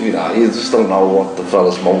worries me. That you just don't know what the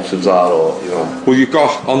fella's motives are, or Well, you've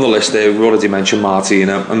got on the list there. We've already mentioned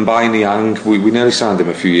Martina and Bai Niang. We nearly signed him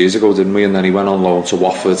a few years ago, didn't we? And then he went on loan to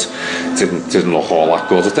Watford. Didn't look all that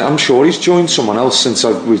good. I'm sure he's joined someone else since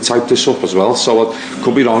we've typed this up as well. So I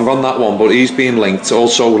could be wrong on that one, but he's been linked.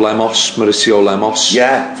 Also, Mauricio Lemos.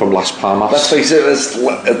 From Las Palmas. Let's face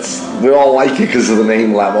it, we all like it because of the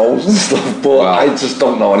name Lemos and stuff, but I just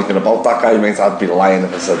don't know anything about that guy, mate. I'd be lying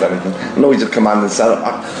if I said anything. I know he's a commanding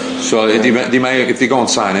centre-back. So if they go and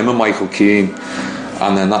sign him and Michael Keane,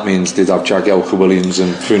 and then that means they'd have Jagielka Williams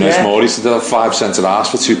and Funes Mori, so they'd have 5 centre-halves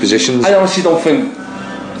for 2 positions. I honestly don't think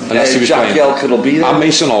Jagielka will be there. And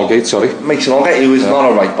Mason Allgate, who is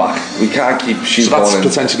not a right back. We can't keep shooting. So that's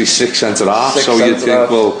potentially 6 centre-halves, so you'd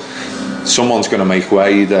think, well, someone's going to make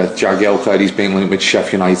way. Jagielka, he's being linked with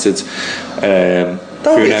Sheffield United.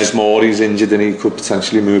 Funes Mori's injured and he could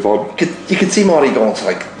potentially move on. You could see Mori going to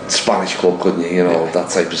like Spanish club, couldn't you? That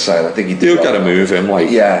type of side. I think you'll get to move him.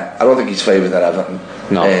 I don't think he's favoured at Everton.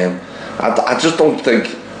 No. I just don't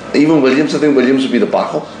think. Even Williams, I think Williams would be the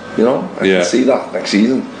backup. I can see that next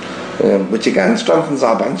season, which again strengthens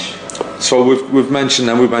our bench. So we've mentioned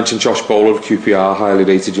Josh Bowler of QPR, highly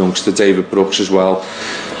rated youngster, David Brooks as well.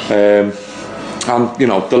 And you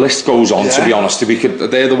know the list goes on. To be honest,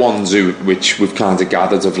 they're the ones which we've kind of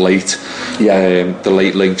gathered of late. The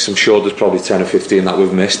late links. I'm sure there's probably 10 or 15 that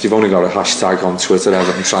we've missed. You've only got a hashtag on Twitter,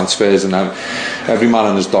 Everton transfers, and every man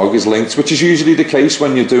and his dog is linked, which is usually the case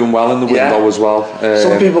when you're doing well in the window as well.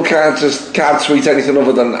 Some people can't tweet anything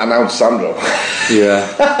other than announce Sandro.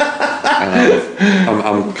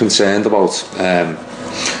 I'm concerned about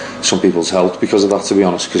some people's health because of that, to be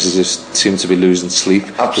honest, because they just seem to be losing sleep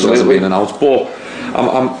because it hasn't been announced. But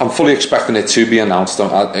I'm fully expecting it to be announced.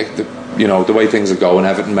 You know, the way things are going,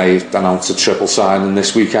 Everton may announce a triple signing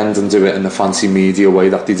this weekend and do it in the fancy media way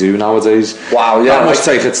that they do nowadays. Wow, that must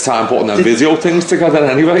take its time putting them video things together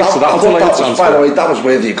anyway. So that'll delay the transfer. By the way, that was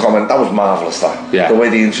worthy of comment. That was marvellous. The way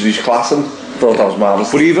they introduced Klassen, thought that was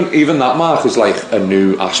marvellous. But even that, Mark, is like a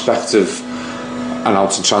new aspect of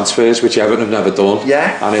announcing transfers, which Everton have never done.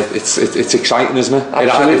 And it's exciting, isn't it?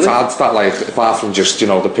 Absolutely. It adds that, like, apart from just, you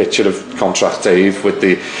know, the picture of Contract Dave with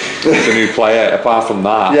the new player, apart from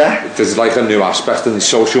that, there's like a new aspect, and the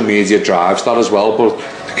social media drives that as well. But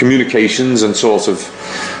the communications and sort of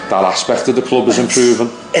that aspect of the club is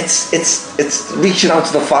improving. It's reaching out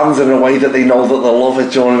to the fans in a way that they know that they love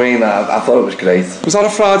it. Do you know what I mean? I thought it was great. Was that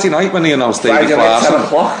a Friday night when he announced David Friday night, 10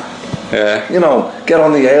 o'clock? You know, get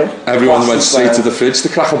on the ale. Everyone went straight to the fridge to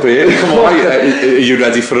crack a beer. Come on, are you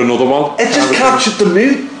ready for another one? It just captured the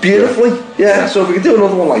mood beautifully. So if we could do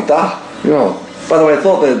another one like that, you know. By the way, I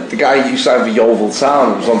thought the guy you signed for Yeovil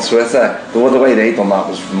Town was on Twitter. The way they done that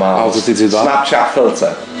was marvellous. How did they do that? Snapchat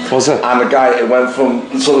filter. Was it? And the guy, it went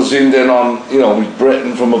from, sort of zoomed in on, you know,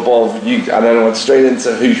 Britain from above, and then it went straight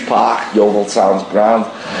into Hoosh Park, Yeovil Town's ground.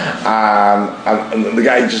 And the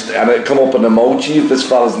guy and it come up an emoji of this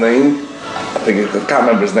fella's name. I can't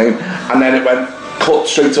remember his name. And then it went cut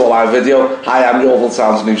straight to a live video. Hi, I'm Yeovil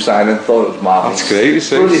Town's new signing. Thought it was marvellous. That's great. You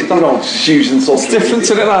see, brilliant, you know, just using social It's different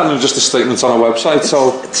to it than just a statement on a website.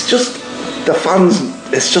 It's just the fans.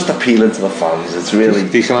 It's just appealing to the fans. It's really.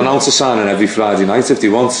 They can announce a signing every Friday night if they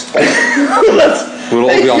want. We'll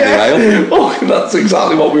all be on the rail. Oh, that's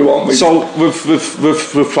exactly what we want. So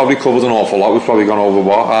we've probably covered an awful lot. We've probably gone over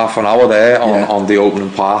half an hour there on the opening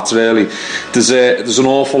part. Really, there's an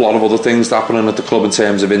awful lot of other things happening at the club in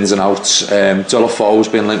terms of ins and outs. Deulofeu's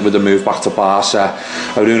been linked with a move back to Barca.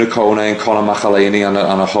 Aruna Kone and Conor McAleny and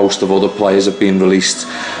a host of other players have been released.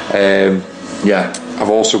 I've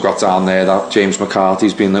also got down there that James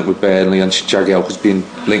McCarthy's been linked with Burnley and Jagielka's been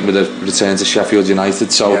linked with a return to Sheffield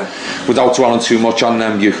United. So without dwelling too much on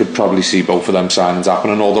them, you could probably see both of them signings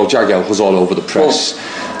happening, although Jagielka's all over the press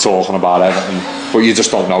talking about Everton, but you just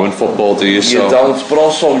don't know in football, do you? You don't, but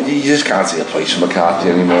also you just can't see a place for McCarthy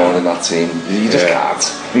anymore in that team. You just can't.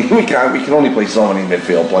 We can only play so many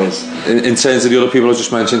midfield players. In terms of the other people I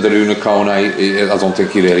just mentioned, Aruna Kone, I don't think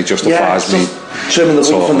he really justifies me trimming the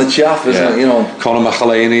wood from the chaff, isn't it? You know, Conor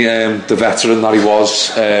McAleny, the veteran that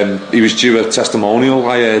he was due a testimonial,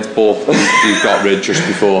 I heard, but he got rid just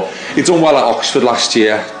before. He done well at Oxford last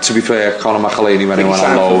year. To be fair, Conor McAleny when he went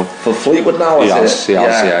on loan for Fleetwood now. He has,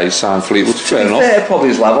 he signed Fleetwood. Fair enough. Fair, probably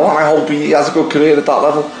his level, and I hope he has a good career at that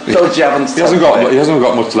level. Phil Jevons. He hasn't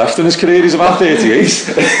got much left in his career. He's about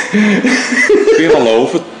 38. Been on loan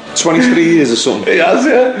for 23 years or something. He has,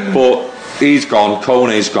 but he's gone.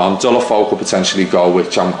 Kone's gone. Deulofeu could potentially go,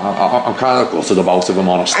 which I'm kind of gutted about, if I'm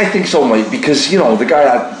honest. I think so, mate, because you know the guy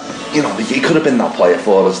had, you know, he could have been that player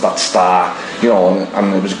for us, that star, you know,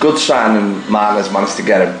 and it was a good signing. Martinez managed to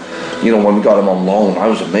get him. You know, when we got him on loan, I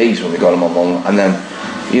was amazed when we got him on loan, and then,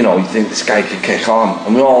 you know, you think this guy could kick on,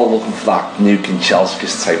 and we're all looking for that new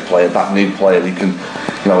Kinchelskis type player, that new player who can,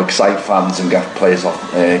 you know, excite fans and get fans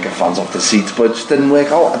off the seats, but it just didn't work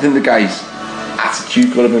out. I think the guy's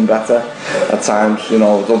attitude could have been better at times. You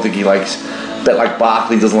know, I don't think he likes, a bit like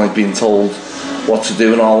Barkley, doesn't like being told what to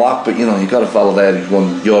do and all that, but you know, you got a fella there who's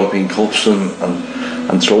won European Cups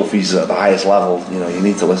and trophies at the highest level. You know, you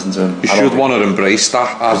need to listen to him. You should want to embrace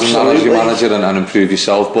that as your manager and improve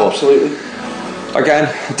yourself. But absolutely.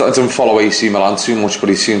 Again, I don't follow AC Milan too much, but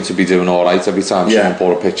he seemed to be doing alright every time someone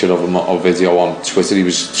put a picture of him or video on Twitter. He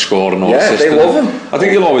was scoring or assisting. They love him. I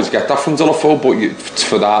think you'll always get that from Deulofeu, but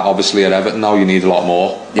for that, obviously at Everton now, you need a lot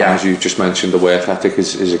more. As you just mentioned, the work ethic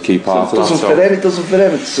is a key part of that. It doesn't fit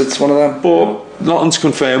him. It's one of them. But nothing's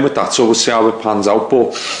confirmed with that, so we'll see how it pans out.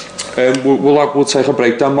 But we'll take a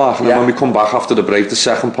break then, Mark, and then when we come back after the break, the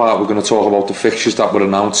second part, we're going to talk about the fixtures that were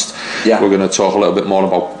announced. We're going to talk a little bit more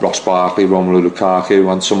about Ross Barkley, Romelu Lukaku,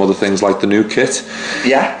 and some other things like the new kit.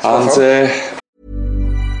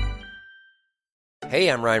 Hey,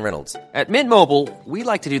 I'm Ryan Reynolds. At Mint Mobile, we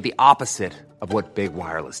like to do the opposite of what Big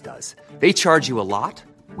Wireless does. They charge you a lot.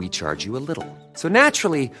 we charge you a little. So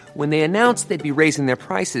naturally, when they announced they'd be raising their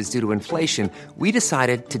prices due to inflation, we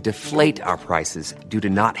decided to deflate our prices due to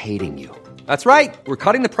not hating you. That's right. We're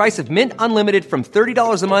cutting the price of Mint Unlimited from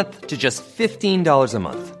 $30 a month to just $15 a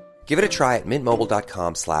month. Give it a try at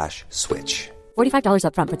mintmobile.com/switch. $45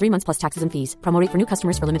 up front for 3 months plus taxes and fees. Promo rate for new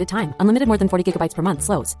customers for limited time. Unlimited more than 40 gigabytes per month.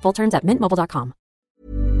 Slows full terms at mintmobile.com.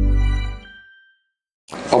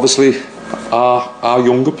 Obviously, our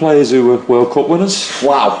younger players who were World Cup winners.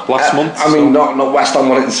 Wow, last month. I mean, not West Ham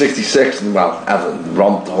won it in '66, and well, Everton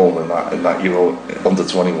romped home in that Euro under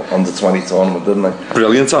 20 tournament, didn't they?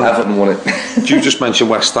 Brilliant, and Everton won it. You just mentioned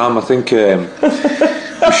West Ham. I think we should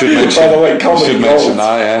mention. By the way, we should mention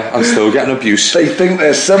that. Yeah, and still getting abuse. They think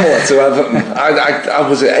they're similar to Everton. I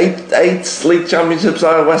was it eight league championships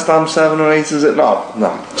out of West Ham, 7 or 8? Is it? No,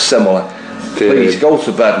 similar. Please go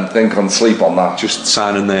to bed and think on sleep on that. Just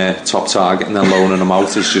signing their top target and then loaning them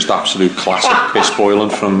out is just absolute classic piss boiling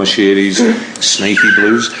from Mashiri's snaky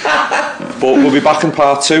blues. But we'll be back in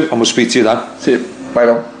part 2 and we'll speak to you then. See you. Bye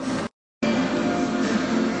now.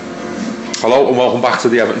 Hello and welcome back to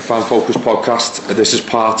the Everton Fan Focus podcast. This is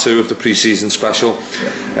part 2 of the pre-season special.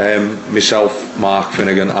 Myself, Mark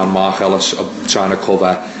Finnegan and Mark Ellis are trying to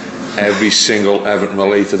cover every single Everton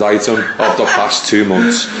related item of the past 2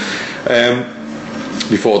 months.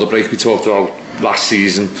 Before the break we talked about last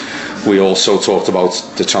season. We also talked about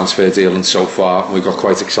the transfer dealing so far. We got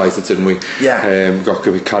quite excited, didn't we? Yeah. Got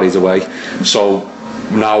a bit carried away. So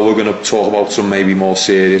now we're going to talk about some maybe more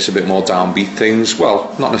serious, a bit more downbeat things. Well,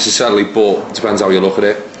 not necessarily, but it depends how you look at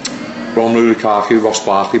it. Romelu Lukaku, Ross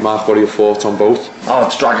Barkley. Mark, what are your thoughts on both? Oh,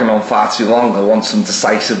 it's dragging on far too long. I want some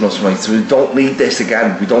decisiveness, mate. We don't need this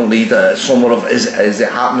again. We don't need someone of is it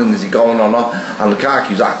happening? Is he going or not? And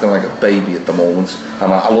Lukaku's acting like a baby at the moment.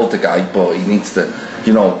 And I love the guy, but he needs to,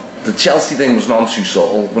 the Chelsea thing was none too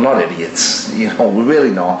subtle. We're not idiots, we're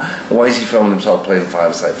really not. Why is he filming himself playing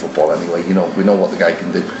five-a-side football anyway? We know what the guy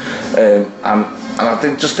can do. And I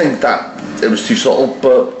just think that it was too subtle,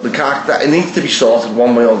 but Lukaku, it needs to be sorted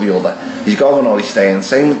one way or the other. He's going or he's staying.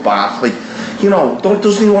 Same with Barkley.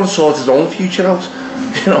 Doesn't he want to sort his own future out?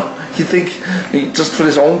 You think just for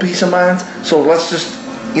his own peace of mind? So let's just,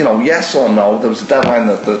 yes or no. There was a deadline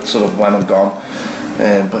that sort of went and gone.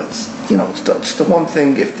 But it's the one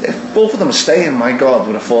thing. If both of them are staying, my God,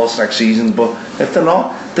 with a forced next season. But if they're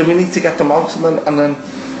not, then we need to get them out and then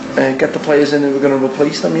get the players in who are going to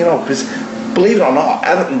replace them. Because believe it or not,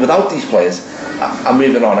 Everton without these players are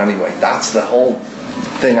moving on anyway. That's the whole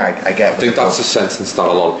thing I get. I think that's a sentence that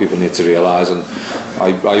a lot of people need to realise, and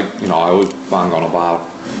I always bang on about.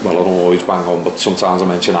 Well, I don't always bang on, but sometimes I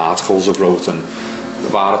mention articles I've wrote, and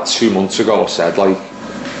about 2 months ago I said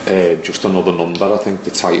just another number. I think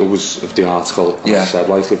the title was of the article. I said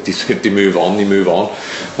if they move on, they move on.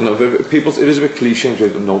 And people, it is a bit cliche.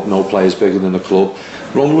 No players bigger than the club.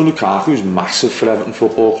 Romelu Lukaku is massive for Everton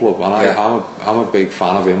Football Club, and I'm a big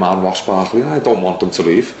fan of him and Ross Barkley, and I don't want them to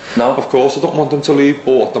leave. No, of course I don't want them to leave,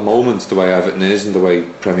 but at the moment, the way Everton is and the way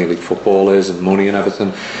Premier League football is and money and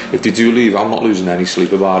everything, if they do leave, I'm not losing any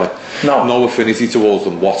sleep about it. No affinity towards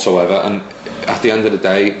them whatsoever, and at the end of the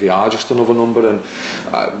day, they are just another number. And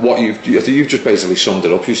you've just basically summed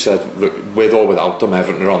it up. You said, with or without them,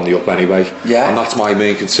 Everton are on the up anyway. Yeah. And that's my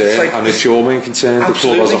main concern, and it's your main concern,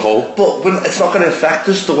 absolutely. The club as a whole. But it's not going to affect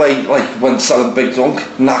us the way, when selling Big Dunk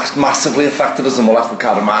massively affected us, and we're left with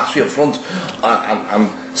Cadamarsi up front, and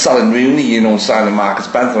selling Rooney, signing Marcus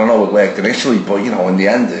Bent. I know it worked initially, but in the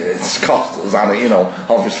end, it's cost us, and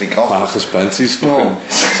obviously cost. Marcus Bent, he's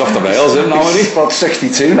off the rails, isn't he? He's about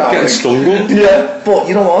 62 now. Getting stungled. Yeah, but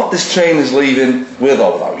you know what? This train is leaving with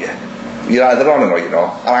or without you. You're either on it or you're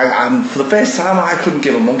not. And for the first time, I couldn't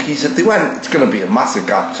give a monkeys. If they went, it's going to be a massive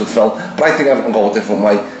gap to fill. But I think Everton will go a different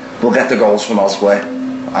way. We'll get the goals from elsewhere.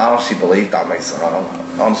 I honestly believe that, mate.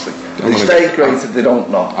 Honestly. They stay great if they don't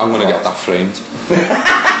know. I'm going to get that framed.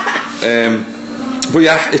 But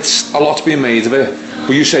yeah, it's a lot's being made of it.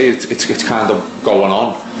 But you say it's kind of going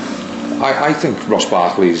on. I think Ross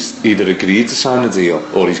Barkley's either agreed to sign a deal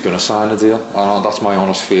or he's going to sign a deal. That's my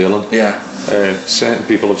honest feeling. Yeah. Certain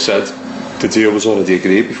people have said the deal was already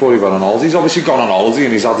agreed before he went on holiday. He's obviously gone on holiday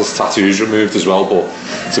and he's had his tattoos removed as well, but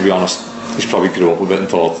to be honest, he's probably grew up a bit and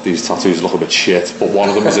thought these tattoos look a bit shit. But one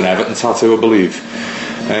of them is an Everton tattoo, I believe.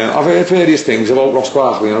 I've heard various things about Ross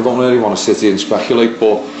Barkley, and I don't really want to sit here and speculate,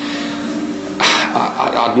 but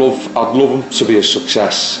I'd love him to be a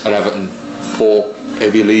success at Everton. But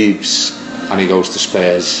if he leaves and he goes to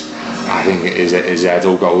Spurs, I think his head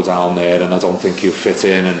will go down there, and I don't think he'll fit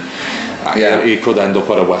in. And He could end up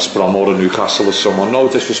at a West Brom or a Newcastle or someone. No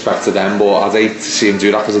disrespect to them, but I'd hate to see him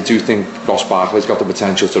do that, because I do think Ross Barkley's got the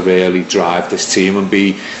potential to really drive this team and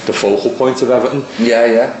be the focal point of Everton.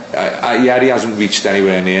 Yeah, he hasn't reached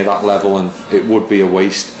anywhere near that level, and it would be a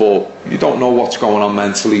waste. But you don't know what's going on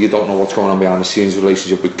mentally, you don't know what's going on behind the scenes,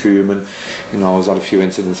 relationship with Koeman. You know, he's had a few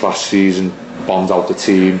incidents last season, bombed out the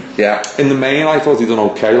team. In the main, I thought he'd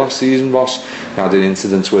done okay last season, Ross. He had an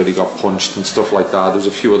incident where he got punched and stuff like that. There's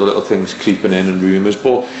a few other little things creeping in and rumours,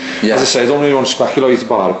 but as I say, I don't really want to speculate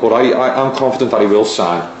about it, but I'm confident that he will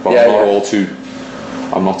sign, but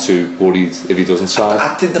I'm not too worried if he doesn't sign.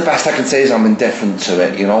 I think the best I can say is I'm indifferent to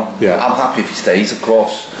it, you know. I'm happy if he stays, of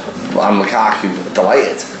course. I'm Lukaku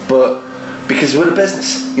delighted, but because we're a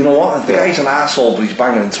business, you know what, if the guy's an arsehole but he's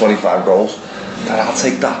banging in 25 goals, then I'll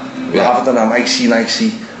take that rather than a nicey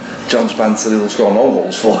John Spencer who'll score no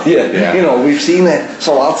goals for you. You know, we've seen it,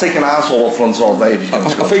 so I'll take an arsehole up front all day if he's going to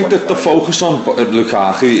score. I think that the focus on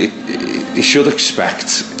Lukaku, he should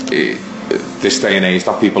expect this day and age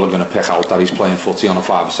that people are going to pick out that he's playing footy on a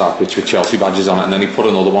five-a-side pitch with Chelsea badges on it, and then he put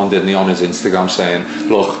another one, didn't he, on his Instagram saying,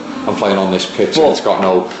 look, I'm playing on this pitch and it's got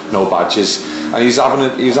no badges, and he's having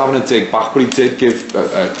a dig back, but he did give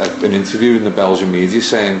an interview in the Belgian media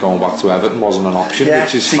saying going back to Everton wasn't an option,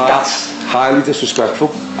 which is highly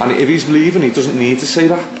disrespectful, and if he's leaving he doesn't need to say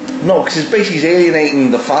that. No, because it's basically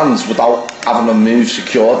alienating the fans without having a move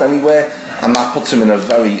secured anywhere, and that puts him in a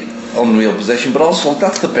very unreal position. But also,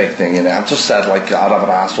 that's the big thing, innit? I've just said, like, I'd have an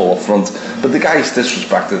arsehole up front, but the guy's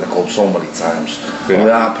disrespected the club so many times. We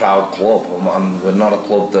are a proud club, and we're not a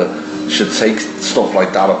club that should take stuff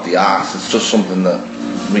like that up the arse. It's just something that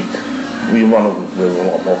we're a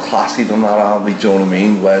lot more classy than that, aren't we? Do you know what I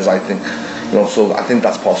mean? Whereas I think, you know, so I think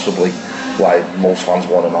that's possibly why most fans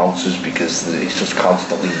want him out, is because he's just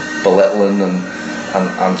constantly belittling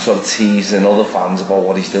and sort of teasing other fans about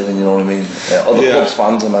what he's doing, you know what I mean? Other clubs'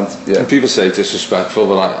 fans, I meant. And people say disrespectful,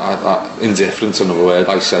 but I indifferent's another word.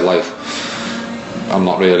 I said, like, I'm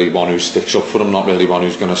not really one who sticks up for him, not really one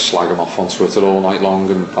who's going to slag him off on Twitter all night long,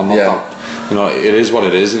 and I'm not that, you know, it is what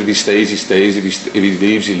it is. If he stays, he stays. If he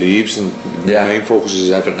leaves, he leaves, and the main focus is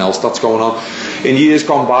everything else that's going on. In years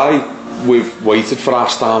gone by, we've waited for our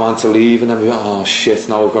star man to leave, and then we go, oh shit,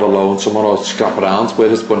 now we've got to loan someone or scrap around,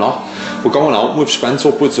 whereas we're not. We're going out and we've spent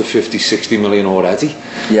upwards of 50-60 million already.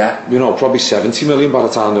 You know, probably 70 million by the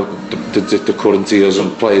time the current deals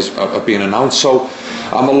and players are being announced, so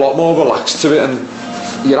I'm a lot more relaxed to it, and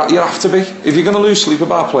you have to be. If you're going to lose sleep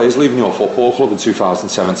about players leaving your football club in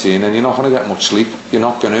 2017, then you're not going to get much sleep. You're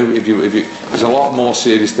not going to. If you, there's a lot more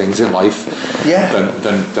serious things in life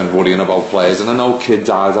than worrying about players. And I know kids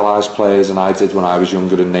idolise players, and I did when I was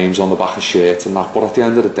younger, and names on the back of shirts and that. But at the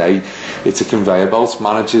end of the day, it's a conveyor belt.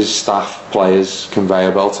 Managers, staff, players,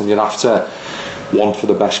 conveyor belt, and you have to want for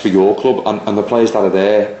the best for your club, and the players that are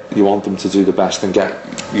there, you want them to do the best and get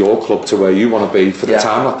your club to where you want to be for the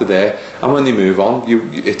time that they're there. And when they move on,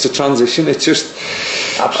 it's a transition. It's just,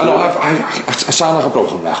 absolutely. I know I sound like a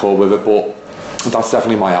broken record with it, but that's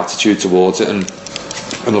definitely my attitude towards it. And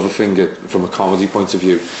another thing, from a comedy point of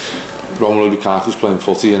view, Romelu Lukaku's playing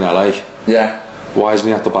footy in LA. Why isn't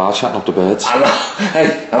he at the bar chatting up the birds? I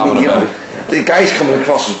know. I mean, you know, the guy's coming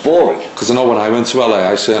across as boring. Because I know when I went to LA,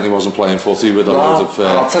 I certainly wasn't playing footy with a lot of...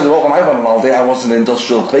 I'll tell you what, when I went on holiday, I wasn't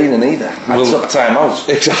industrial cleaning either. I took time out.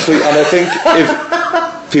 Exactly, and I think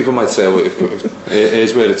if people might say, well, it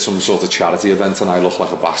is where it's some sort of charity event and I look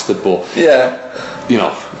like a bastard, but you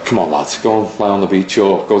know, come on lads, go and lie on the beach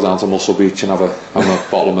or go down to Muscle Beach and have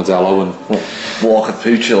a bottle of Modelo and walk a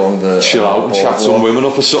pooch along the... chill out and chat some women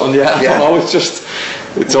up or something. I don't know, it's just...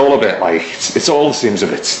 It's all a bit like, it all seems a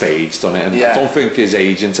bit staged, doesn't it? And I don't think his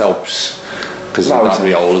agent helps, because that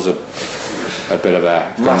Riola's a bit of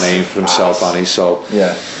a name for himself, and so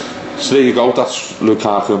there you go. That's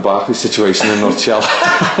Lukaku and Barkley's situation in a nutshell.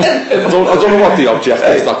 I don't know what the object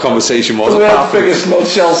of that conversation was. The biggest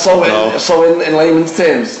nutshell. So in layman's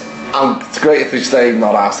terms, it's great if they stay,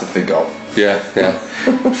 not asked if they go.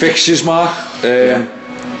 Fixtures, Mark.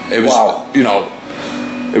 It was, you know,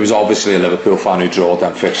 it was obviously a Liverpool fan who drew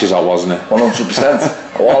them fixtures out, wasn't it?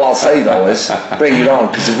 100%. All I'll say though is, bring it on,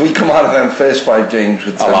 because if we come out of them first 5 games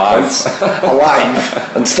with 10 points,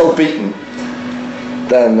 alive, and still beaten,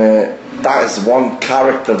 then that is one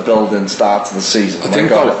character building start to the season. I think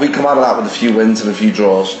if we come out of that with a few wins and a few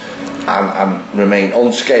draws, and remain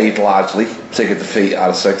unscathed largely, take a defeat out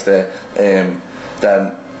of 6 there, then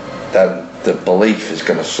the belief is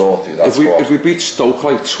going to soar through that if we beat Stoke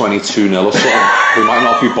like 22-0 or something, we might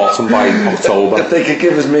not be bottom by October. If they could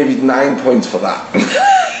give us maybe 9 points for that.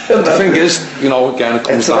 The thing is, you know, again, it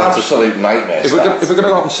comes it's an down to absolute nightmare. if we're going to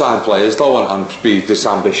go out and sign players though and be this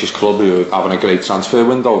ambitious club who are having a great transfer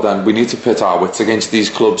window, then we need to pit our wits against these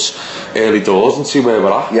clubs early doors and see where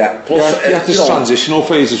we're at. Yeah, plus, there's transitional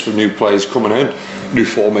phases for new players coming in, new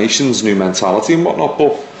formations, new mentality and whatnot,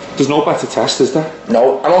 but there's no better test, is there?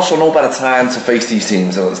 No, and also no better time to face these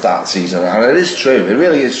teams than at the start of the season. And it is true, it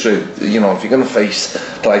really is true. You know, if you're going to face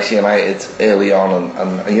the likes of United early on,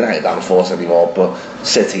 and United aren't forced anymore, but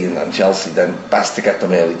City and Chelsea, then best to get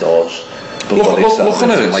them early doors.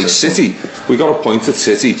 Looking at it like City, we got a point at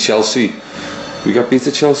City. Chelsea, we got beat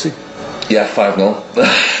at Chelsea. Yeah,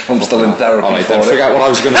 5-0. I'm still in therapy. Alright, then forget what I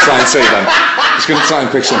was going to try and say then. I was going to try and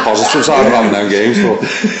pick some positives out of having them games, but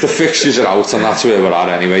the fixtures are out and that's where we're at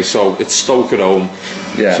anyway. So it's Stoke at home,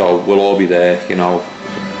 so we'll all be there, you know.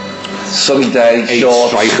 Sunny day, 8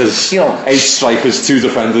 strikers, you know, 8 strikers, 2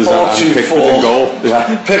 defenders, and Pickford in goal.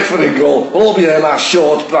 Yeah. Pickford in goal. We'll all be there in our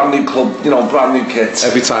short, brand new club, you know, brand new kits.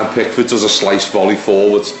 Every time Pickford does a slice volley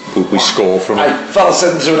forward, we score from it. Fella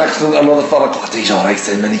said to an excellent, another fella, God, he's alright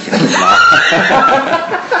then, many.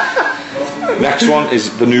 Next one is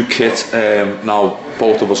the new kit. Now,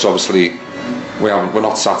 both of us obviously, we're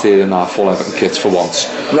not sat here in our full Everton kits for once.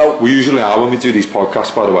 No. We usually are when we do these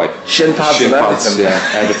podcasts, by the way. Shin pads and everything. Yeah,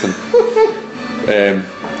 everything.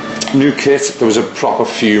 New kit, there was a proper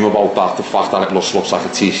fume about that, the fact that it looks like a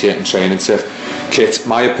t-shirt and training kit.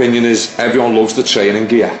 My opinion is everyone loves the training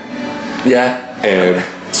gear. Yeah.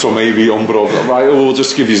 So maybe Umbro, right, we'll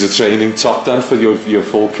just give you the training top then for your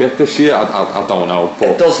full kit this year. I don't know, but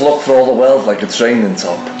it does look for all the world like a training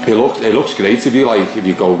top. It looks great if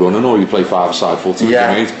you go running or you play 5-a-side footy with your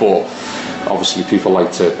mates, but obviously people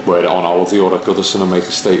like to wear it on holiday or at Goodison and make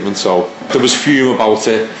a statement. So there was fume about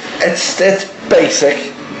it. It's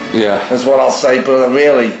basic. Yeah, is what I'll say, but I'm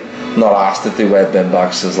really not asked if they wear bin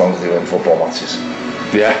bags as long as they win football matches.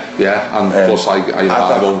 Yeah, and plus I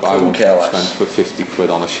won't spend for 50 quid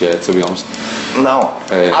on a shirt, to be honest. No,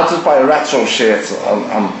 I'll just buy a retro shirt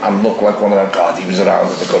and look like one of them. God, he was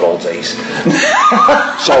around in the good old days.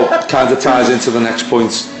 So kind of ties into the next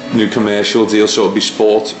point. New commercial deal, so it'll be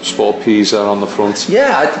Sport Pizza on the front.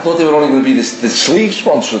 Yeah, I thought they were only going to be the sleeve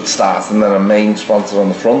sponsor at the start and then a main sponsor on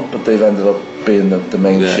the front, but they've ended up being the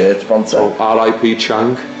main shirt sponsor. So R.I.P.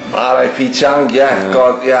 Chang. R.I.P. Chang,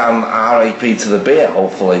 God, and R.I.P. to the beer,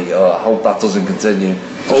 hopefully. I hope that doesn't continue.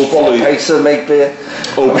 Hopefully Pacer make beer.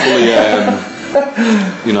 Hopefully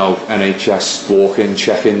you know, NHS walk-in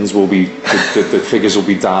check-ins will be the figures will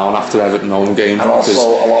be down after Everton home game, and also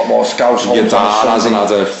a lot more scouts. Your dad hasn't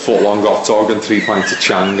had a foot-long hot dog and 3 pints of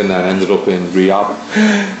Chang and then ended up in rehab.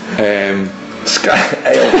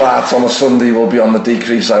 Ale bars on a Sunday will be on the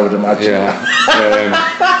decrease, I would imagine.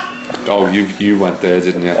 Oh, you went there,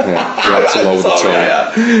 didn't you? Yeah, you had to lower the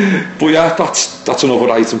train. But yeah, that's another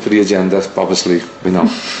item for the agenda. Obviously, we know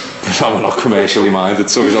we're not commercially minded,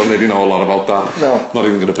 so we don't really know a lot about that. No. Not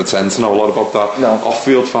even going to pretend to know a lot about that. No.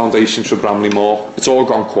 Off-field foundations for Bramley Moore. It's all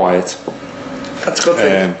gone quiet. That's a good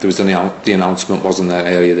thing. There was the announcement, wasn't there,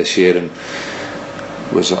 earlier this year, and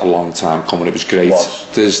it was a long time coming. It was great.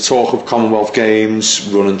 There's talk of Commonwealth Games,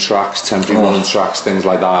 running tracks, temporary running tracks, things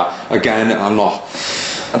like that. Again, I'm not.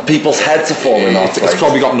 And people's heads are falling off. It's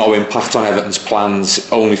probably got no impact on Everton's plans,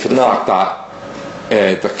 only for the fact that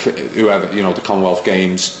whoever, you know, the Commonwealth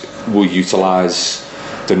Games will utilise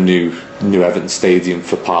the new Everton Stadium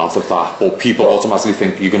for part of that. But people automatically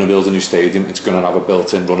think you're going to build a new stadium, it's going to have a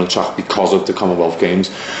built-in running track because of the Commonwealth Games.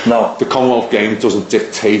 No, the Commonwealth Games doesn't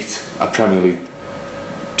dictate a Premier League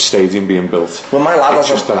stadium being built. Well, my lad it's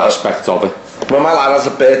just an aspect of it. When my lad has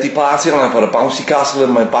a birthday party and I put a bouncy castle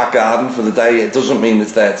in my back garden for the day, it doesn't mean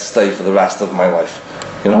it's there to stay for the rest of my life,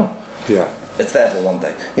 you know? Yeah. It's there for one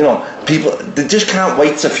day. You know, people, they just can't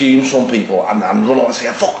wait to fume some people and run on and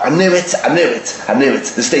say, fuck, I knew it,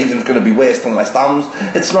 the stadium's going to be worse than West Ham's.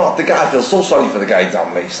 It's not. The guy feels so sorry for the guy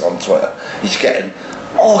down Mace on Twitter. He's getting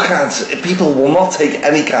all kinds of, people will not take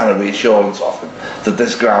any kind of reassurance off him that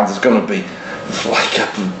this ground is going to be like,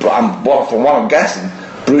 from what I'm guessing,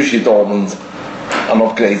 Borussia Dortmund, an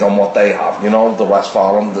upgrade on what they have, you know, the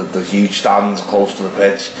Westfalen, the huge stands close to the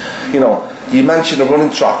pitch. You know, you mentioned a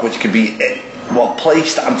running track which could be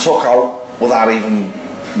placed and took out without even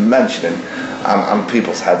mentioning, and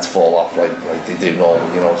people's heads fall off like they do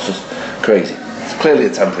normally. You know, it's just crazy. It's clearly a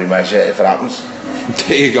temporary measure if it happens.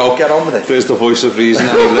 There you go. Get on with it. There's the voice of reason.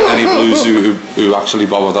 Any Blues who actually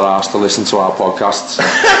bother their arse to listen to our podcasts.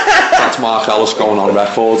 That's Mark Ellis going on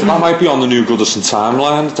record. And that might be on the new Goodison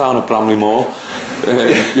timeline down at Bramley Moor.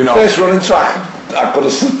 You know, first running track at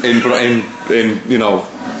Goodison. In you know,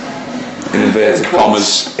 in inverted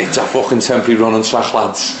commas, it's a fucking temporary running track,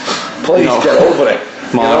 lads. Please, you know, get over it.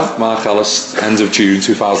 Mark Ellis, end of June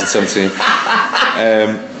 2017.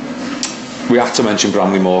 We have to mention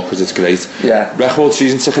Bramley Moore because it's great. Yeah. Record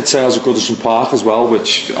season ticket sales at Goodison Park as well,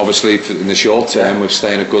 which obviously in the short term we're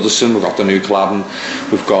staying at Goodison. We've got the new Cladden.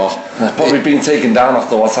 We've got probably been taken down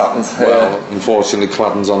after what's happened. Well, unfortunately,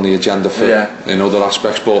 Cladden's on the agenda for in other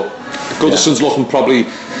aspects, but Goodison's looking probably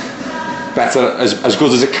better, as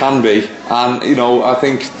good as it can be. And you know, I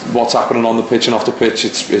think what's happening on the pitch and off the pitch,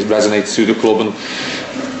 it resonates through the club, and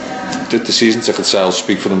the season ticket sales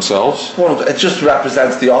speak for themselves. Well, it just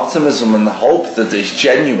represents the optimism and the hope that is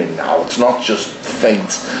genuine now. It's not just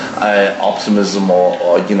faint optimism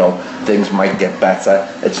or you know, things might get better.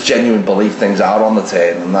 It's genuine belief things are on the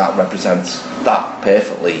turn, and that represents that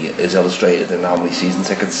perfectly is illustrated in how many season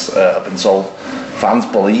tickets have been sold. Fans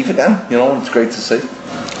believe again, you know, and it's great to see.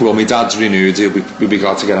 Well, my dad's renewed. We'll be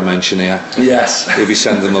glad to get a mention here. Yes. He'll be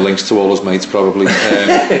sending the links to all his mates probably.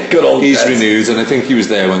 Good old He's Ted. Renewed, and I think he was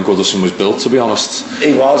there when Goodison was built, to be honest.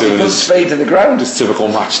 He was. He put his spade in the ground. His typical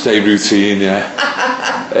match day routine, yeah,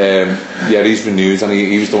 he's Renewed, and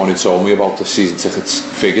he was the one who told me about the season tickets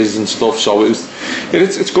figures and stuff. So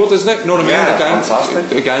it's good, isn't it? You know what I mean? Yeah, again,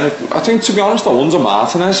 fantastic. Again, I think, to be honest, under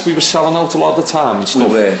Martinez, we were selling out a lot of the time and stuff.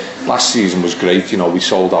 We were. Last season was great, you know, we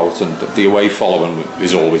sold out, and the away following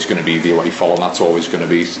is always going to be the away following. That's always going to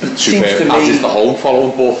be superb, as is the home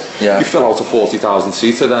following. But you fill out a 40,000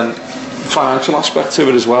 seater, then financial aspect to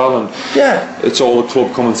it as well, and it's all the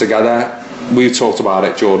club coming together. We've talked about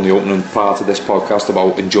it during the opening part of this podcast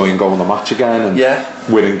about enjoying going to the match again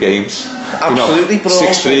and winning games. Absolutely, you know,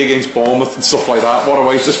 6-3 against Bournemouth and stuff like that. What a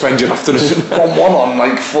way to spend your afternoon. 1-1 on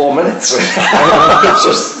like 4 minutes. It's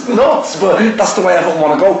just nuts, but that's the way everyone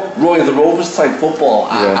want to go. Roy of the Rovers type football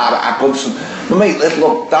at Goodison. But mate,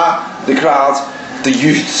 look, the crowd, the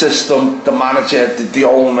youth system, the manager, the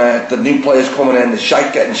owner, the new players coming in, the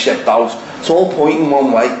shite getting shipped out, it's all pointing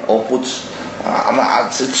one way, upwards. And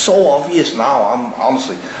it's so obvious now.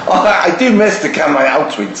 Honestly, I do miss the Can I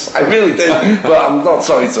Out tweets. I really do, but I'm not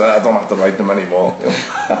sorry to. I don't have to write them anymore.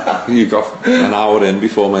 You got an hour in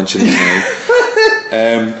before mentioning his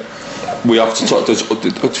name. We have to talk.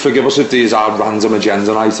 Forgive us if these are random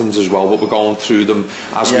agenda items as well, but we're going through them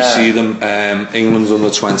as we see them. England's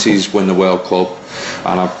under-20s win the World Cup,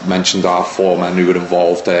 and I've mentioned our 4 men who were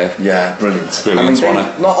involved there. Yeah, brilliant. Brilliant,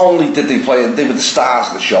 I mean, not only did they play, they were the stars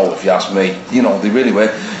of the show, if you ask me. You know, they really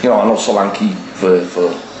were. You know, I know Solanke for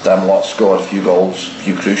them lot scored a few goals, a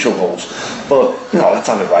few crucial goals, but you know, let's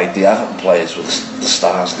have it right. The Everton players were the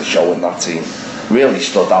stars of the show in that team. Really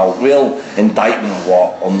stood out. Real indictment of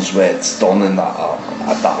what Unsworth's done in that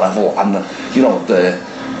at that level, and you know, the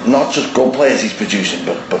not just good players he's producing,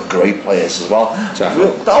 but great players as well. That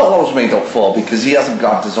was made up for because he hasn't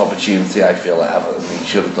grabbed his opportunity. I feel at Everton, he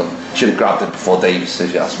should have grabbed it before Davies,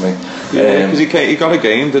 if you ask me. Yeah, because he got a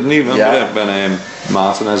game, didn't he? Remember when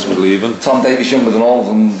Martinez was leaving? Tom Davies younger than all of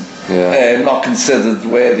them. Not considered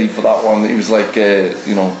worthy for that one. He was like,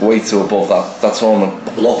 you know, way too above that tournament.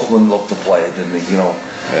 Lookman looked the player, didn't he? You know,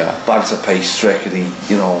 bags of pace, Strickety,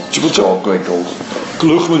 you know, scored great goals.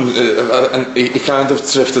 Lookman, and he kind of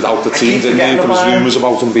drifted out the team, didn't he? There was rumours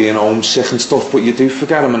about him being homesick and stuff, but you do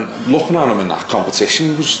forget him. And looking at him in that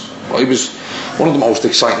competition, he was one of the most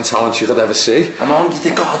exciting talents you could ever see. And on, you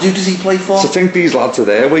think, God, who does he play for? So I think these lads are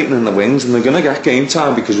there waiting in the wings, and they're going to get game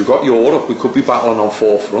time because we've got Europe. We could be battling on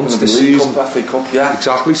 4 fronts this season. FA Cup, yeah.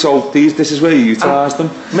 Exactly. So this is where you utilise them.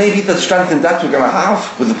 Maybe the strength and depth we're going to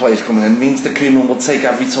have with the players coming in means that Koeman will take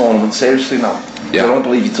every tournament seriously now. I don't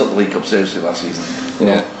believe he took the League Cup seriously last season. You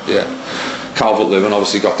know? Calvert-Lewin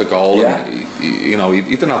obviously got the goal. Yeah. And he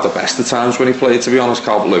didn't have the best of times when he played, to be honest.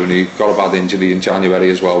 Calvert-Lewin, he got a bad injury in January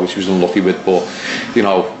as well, which he was unlucky with. But you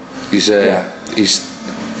know, he's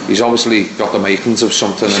obviously got the makings of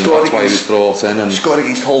something, and that's why he was brought in. And he scored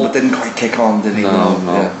against Hull, but didn't quite kick on, did he? No.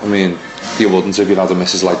 Yeah. I mean, you wouldn't if you had a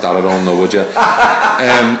missus like that at all, no, would you?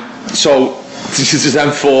 So. This is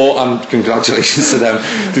them 4, and congratulations to them.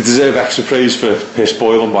 They deserve extra praise for piss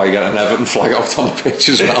boiling by getting Everton flag out on the pitch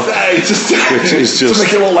as well. Which is just to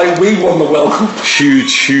make it look like we won the World Cup.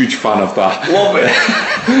 Huge fan of that. Love it.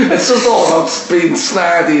 It's just all about being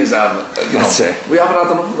snardy as ever. That's it. We haven't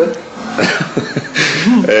had enough of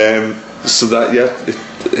it. So that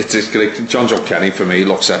it's great. John Joe Kenny for me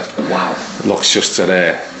looks just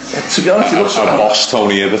at to be honest, he looks like a boss,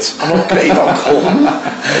 Tony Hibbert. I'm not great on Coleman.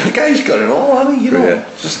 The guy's got it all, hasn't he? You know,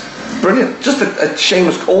 just brilliant. Just a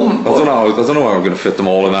Seamus Coleman. I don't know how we're going to fit them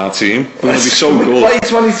all in our team. We're going to be so good. Play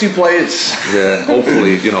 22 players. Yeah,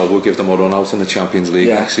 hopefully, you know, we'll give them a run out in the Champions League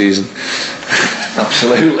next season.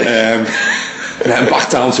 Absolutely. Then back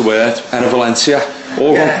down to earth, Enna Valencia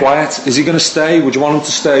all gone quiet. Is he going to stay? Would you want him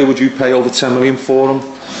to stay? Would you pay over 10 million for him?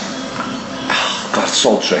 God, it's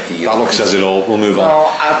so tricky. That look says it all. We'll move on. No,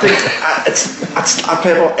 I think I'd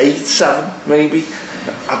pay about 8, 7 maybe.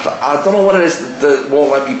 I don't know what it is that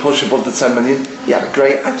won't let me push above the 10 million. He had a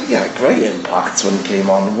great impact when he came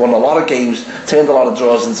on. Won a lot of games, turned a lot of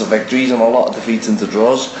draws into victories and a lot of defeats into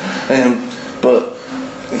draws. But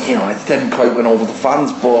you know, I didn't quite win over the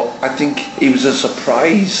fans. But I think he was a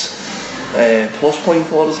surprise plus point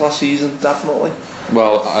for us last season, definitely.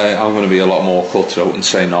 Well, I'm going to be a lot more cutthroat and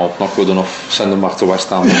say no, not good enough. Send them back to West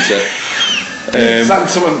Ham. That's it.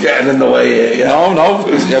 Someone getting in the way here, yeah. No,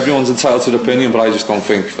 everyone's entitled to their opinion, but I just don't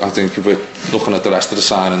think. I think if we're looking at the rest of the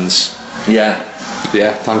signings,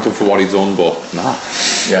 thank him for what he's done, but nah.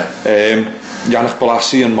 Yannick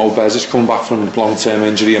Bolasie and Mo Bezic come back from long-term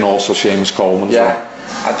injury, and also Seamus Coleman as well.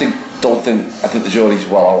 I think the jury's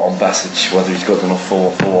well out on Besic, whether he's good enough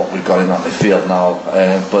for what we've got in that midfield now.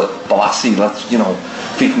 But Bolasie,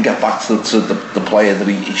 if he can get back to the player that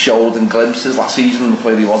he showed in glimpses last season, the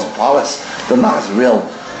player he was at Palace, then that is a real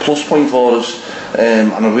plus point for us,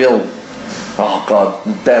 and a real, oh God,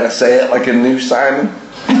 dare I say it, like a new signing.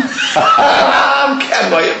 I'm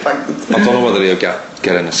getting way affected. I don't know whether he'll get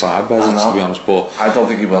in the side, Bezic, to be honest, but I don't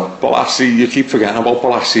think he will. Bolasie, you keep forgetting about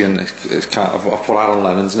Bolasie, and it's kind of, I put Aaron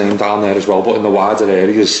Lennon's name down there as well, but in the wider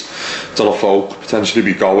areas, Deulofeu could potentially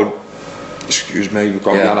be going. Excuse me, we've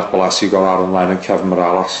got Yannick Bolasie, we've got Aaron Lennon, Kevin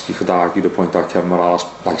Morales. You could argue the point that Kevin Morales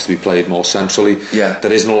likes to be played more centrally.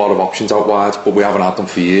 There isn't a lot of options out wide, but we haven't had them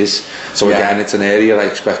for years. So again, it's an area I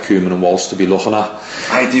expect Koeman and Walsh to be looking at.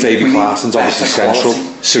 David Clarkson's obviously central.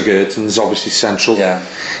 Sigurdson's obviously central.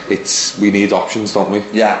 We need options, don't we?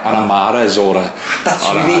 And Amara or a...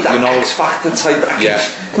 we need that X-factor type.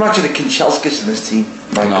 Imagine a Kinchelskis in this team.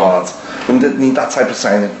 My God. We need that type of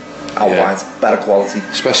signing. Out wide, better quality.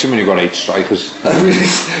 Especially when you've got 8 strikers.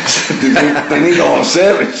 They need all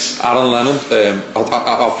service. Aaron Lennon,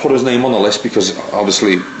 I'll put his name on the list because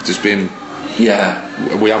obviously there's been...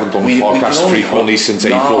 we haven't done podcasts frequently since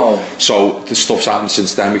April, so the stuff's happened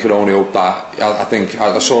since then. We could only hope that. I think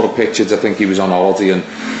I saw the pictures. I think he was on holiday, and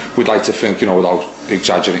we'd like to think, without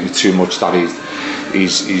exaggerating too much, that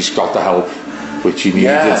he's got the help which he needed,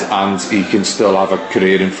 and he can still have a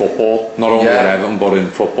career in football, not only at Everton but in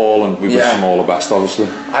football, and we wish him all the best, obviously.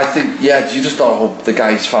 I think, you just don't hope the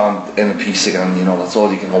guy's found inner peace again, that's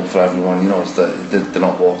all you can hope for everyone, is that they're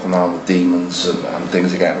not walking around with demons and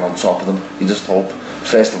things are getting on top of them. You just hope,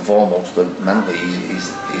 first and foremost, that mentally he's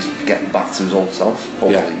getting back to his old self,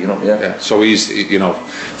 hopefully, So he's, in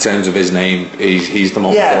terms of his name, he's the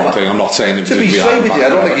most important thing. I'm not saying... To be straight with you, I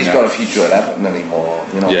don't think he's got a future at Everton anymore,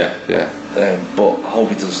 but I hope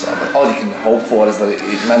he does. All you can hope for is that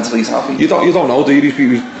mentally he's happy. You don't know, do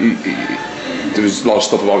you? There was a lot of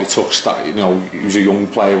stuff about he took he was a young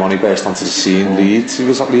player when he burst onto the scene. Leeds, he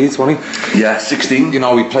was at Leeds, wasn't he? 16.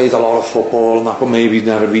 He played a lot of football and that, but maybe he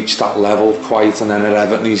never reached that level quite, and then at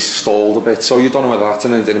Everton he stalled a bit, so you don't know whether that's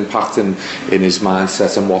an impact in his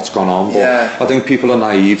mindset and what's gone on, but I think people are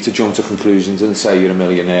naive to jump to conclusions and say you're a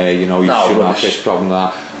millionaire, you shouldn't have this problem,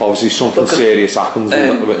 that. Obviously something serious happens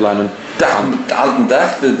with Lennon. Alton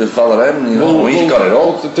Deck, the fella he's got it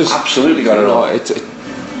all. Absolutely got it all.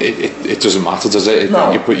 It doesn't matter, does it?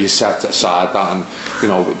 No. You set aside that,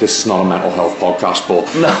 and this is not a mental health podcast, but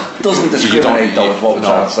it doesn't discriminate though, is what we're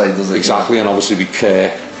trying to say, does it? Exactly, and obviously we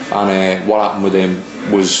care, and what happened with him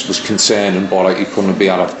was concerning, but he couldn't be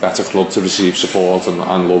at a better club to receive support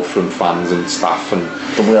and love from fans and staff, and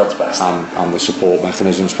the world's best, and the support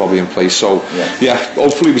mechanisms probably in place. So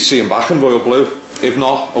hopefully we see him back in Royal Blue. If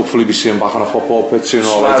not, hopefully we see him back on a football pitch sooner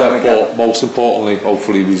or later. But most importantly,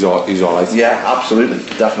 hopefully he's alright. Yeah, absolutely,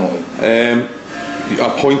 definitely. A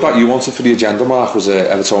point that you wanted for the agenda, Mark, was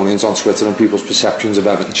Evertonians on Twitter and people's perceptions of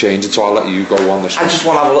Everton changing. So I'll let you go on this one. I just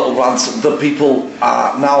want to have a little rant that people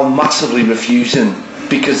are now massively refusing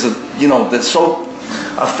because they're so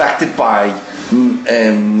affected by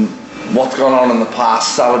what's gone on in the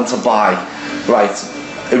past, selling to buy. Right,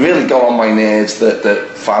 it really got on my nerves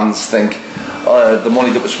that fans think the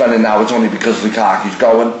money that we're spending now is only because Lukaku's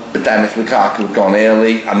going, but then if Lukaku had gone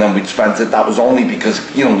early and then we'd spent it, that was only because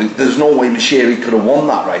there's no way Mashiri could have won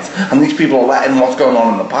that, right? And these people are letting what's going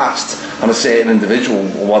on in the past and a certain individual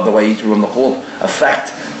or the way he's run the club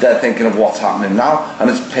affect their thinking of what's happening now, and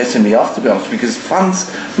it's pissing me off, to be honest, because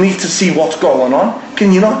fans need to see what's going on.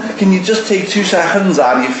 Can you just take 2 seconds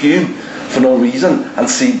out of your fume for no reason and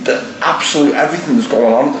see the absolute everything that's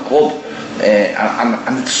going on at the club?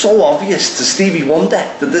 And it's so obvious to Stevie Wonder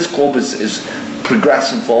that this club is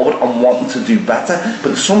progressing forward and wanting to do better,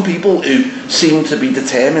 but some people who seem to be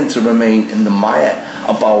determined to remain in the mire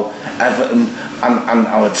about Everton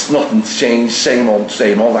and it's nothing's changed, same old.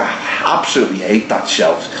 I absolutely hate that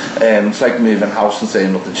shout. It's like moving house and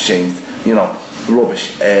saying nothing's changed. You know,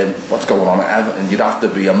 rubbish. What's going on at Everton? You'd have to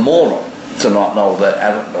be a moron to not know that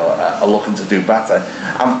Everton are looking to do better.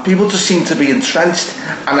 And people just seem to be entrenched,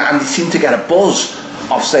 and they seem to get a buzz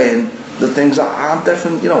of saying the things that aren't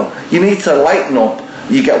different. You know, you need to lighten up.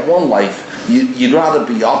 You get one life. You'd rather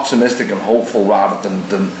be optimistic and hopeful rather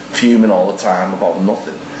than fuming all the time about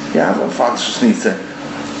nothing. Yeah, well, fans just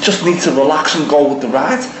need to relax and go with the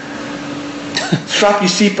ride. Strap your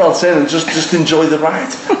seatbelts in and just enjoy the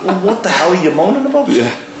ride. Well, what the hell are you moaning about?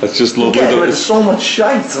 Yeah, it's just lovely. Getting rid of so much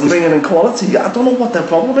shite and bringing in quality. I don't know what their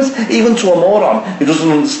problem is. Even to a moron who doesn't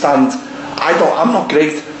understand. I'm not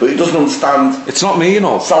great, but he doesn't understand. It's not me, you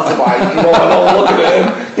know. Saltify, you know. I know. Look at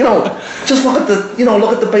him. You know, just look at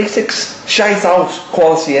the basics. Shite out,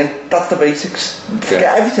 quality in. That's the basics.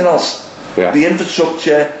 Forget everything else. Yeah. The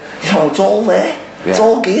infrastructure. You know, it's all there. Yeah. It's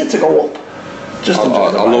all geared to go up. Just I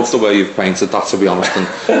love the way you've painted that, to be honest, and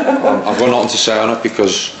I've got nothing to say on it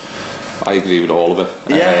because I agree with all of it.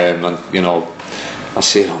 Yeah. And you know, I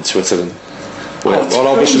see it on Twitter, and we're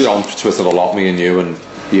obviously on Twitter a lot, me and you, and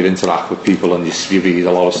you interact with people and you read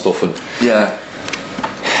a lot of stuff, and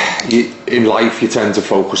in life you tend to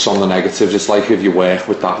focus on the negatives. It's like if you work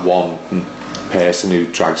with that one person who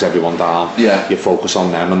drags everyone down, you focus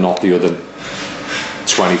on them and not the other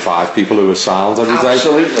 25 people who are sound every day.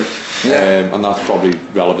 Absolutely. Yeah. And that's probably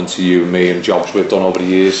relevant to you and me and jobs we've done over the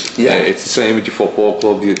years. Yeah. It's the same with your football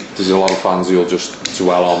club. There's a lot of fans who'll just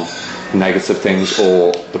dwell on negative things,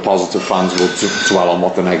 or the positive fans will dwell on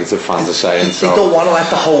what the negative fans are saying. They don't want to let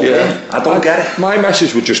the whole in. I don't get it. My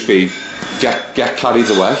message would just be get carried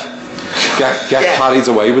away. Get carried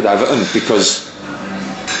away with Everton, because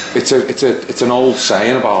it's an old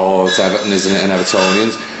saying about it's Everton, isn't it, and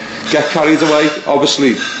Evertonians. Get carried away.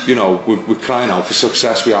 Obviously, you know, we're crying out for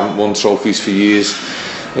success. We haven't won trophies for years,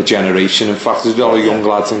 a generation. In fact, there's a lot of young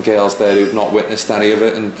lads and girls there who've not witnessed any of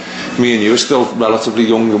it, and me and you are still relatively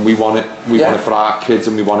young, and we want it. We want it for our kids,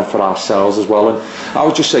 and we want it for ourselves as well. And I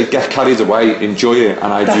would just say, get carried away, enjoy it,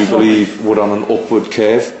 and I do believe we're on an upward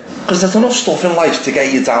curve. Because there's enough stuff in life to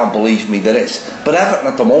get you down, believe me, there is. But Everton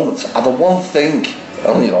at the moment are the one thing,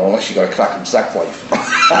 well, you know, unless you've got a cracking sex life,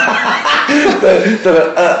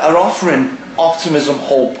 that are offering optimism,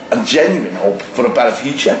 hope, and genuine hope for a better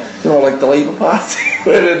future. You know, like the Labour Party,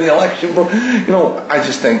 we're in the election. But, you know, I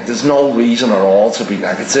just think there's no reason at all to be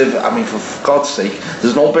negative. I mean, for God's sake,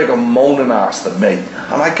 there's no bigger moaning arse than me.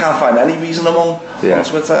 And I can't find any reason to moan on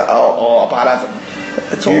Twitter or about Everton.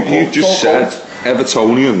 It's all you just said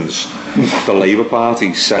Evertonians, the Labour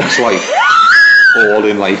Party, sex life, all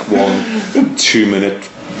in like 1 2-minute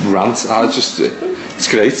rant. It's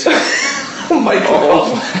great. Oh my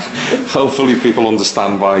God. Hopefully people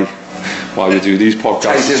understand why we do these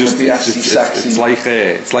podcasts.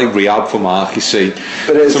 It's like rehab for Mark, you see.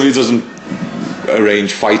 Somebody doesn't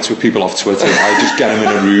arrange fights with people off Twitter. I just get him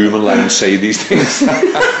in a room and let him say these things.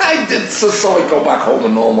 I did, so I go back home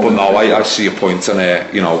and normal. But no, I see a point,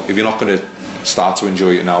 and you know, if you're not going to start to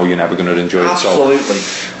enjoy it now, you're never going to enjoy Absolutely. it.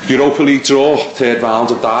 So Europa League draw, third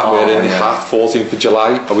round of that, we're in that 14th of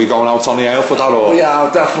July. Are we going out on the aisle for that? Or? Yeah,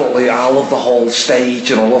 definitely. I love the whole stage,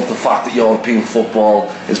 and I love the fact that European football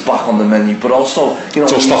is back on the menu, but also, you know,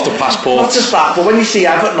 just off the passport. Not just that, but when you see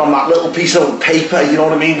Everton on that little piece of paper, you know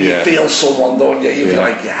what I mean, you feel someone, don't you? You'd be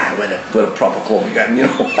like, we're a proper club again, you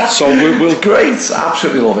know. So we'll great,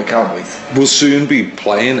 absolutely love it, can't wait. We'll soon be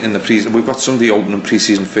playing in the pre-season. We've got some of the opening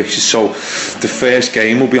pre-season fixtures, so the first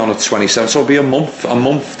game will be on the 27th, so it'll be a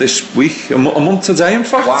month this week, a month today, in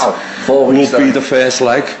fact. Wow, 4 weeks will be the first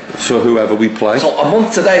leg for whoever we play. So a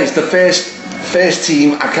month today is the first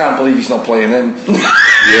team. I can't believe he's not playing in.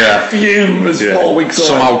 Yeah. Fume is 4 weeks away.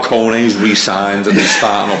 Somehow Kone's re-signed and he's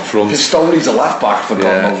starting up front. Stoney's a left back for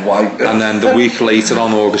God knows why. And then the week later,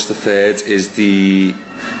 on August the 3rd, is the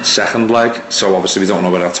second leg. So obviously we don't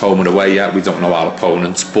know whether it's home and away yet. We don't know our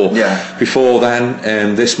opponents. But before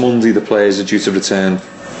then, this Monday, the players are due to return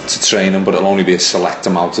to training, but it'll only be a select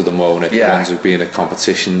amount of them, won't it? The ones who've been at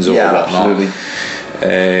competitions or whatnot. Absolutely.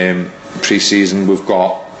 Pre-season, we've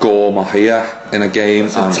got Gor Mahia in a game.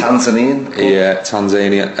 And Tanzanian?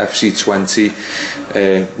 Tanzania, FC20.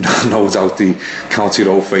 No doubt the County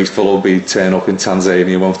Road faithful will be turn up in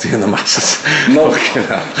Tanzania, won't they, in the masses? No,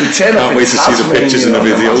 can't wait to see the pictures and the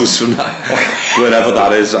videos from that. Wherever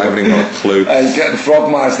that is, I haven't even got a clue. Getting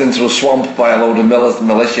frogmarsed into a swamp by a load of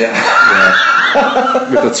militia.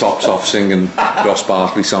 with the tops off singing Ross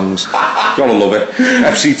Barkley songs. Gotta love it.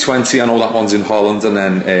 FC20, I know that one's in Holland, and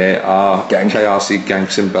then our KRC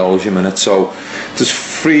Genks in Belgium in it. So there's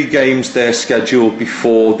 3 games there scheduled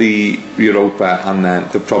before the Europa, and then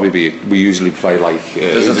there'll probably be, we usually play like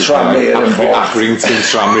there's a Tranmere involved. Accrington,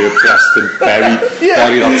 Tranmere, Preston, Bury.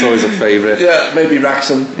 Bury, that's always a favourite. Yeah, maybe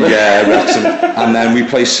Wrexham. Yeah, Wrexham. And then we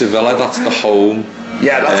play Sevilla, that's the home.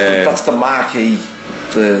 Yeah, that's the marquee.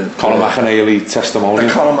 The Conor McAnally testimonial.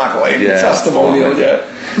 The Conor McAnally testimonial,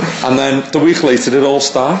 yeah. And then the week later it all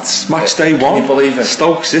starts. Match day 1. Can you believe it?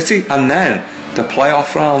 Stoke City. And then the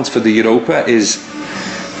playoff round for the Europa is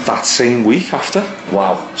that same week after.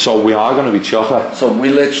 Wow. So we are going to be chocker. So we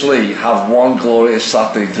literally have one glorious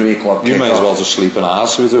Saturday 3 o'clock. You may as well just sleep in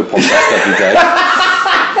ours, so we do a podcast every day.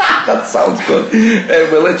 That sounds good.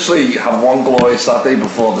 We literally have one glorious Saturday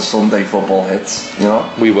before the Sunday football hits, you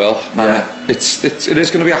know? We will. Yeah. It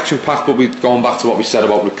is going to be action packed, but we're going back to what we said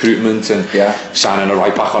about recruitment and signing a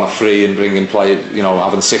right back on a free and bringing play, you know,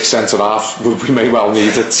 having 6 centre halves. We may well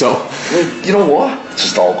need it. So you know what? It's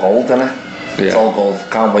just all gold, isn't it? It's all gold.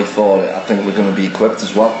 Can't wait for it. I think we're going to be equipped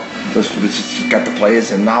as well. We just get the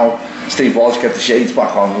players in now. Steve Walsh, get the shades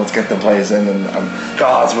back on. Let's get the players in, and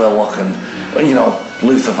God's we're looking. You know,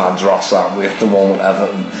 Luther Vandross, aren't we, at the moment?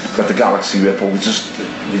 Everton, got the Galaxy Ripple. We're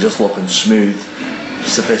just looking smooth,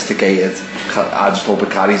 sophisticated. I just hope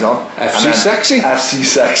it carries on. FC Sexy. FC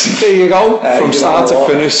Sexy. There you go. From start to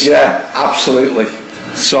finish. Yeah, absolutely.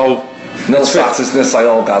 So, nil status, nil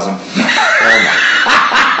orgasm.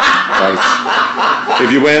 Right.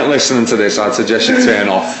 If you weren't listening to this, I'd suggest you turn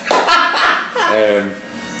off.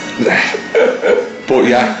 But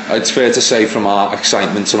yeah, it's fair to say from our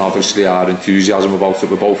excitement and obviously our enthusiasm about it,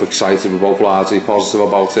 we're both excited, we're both largely positive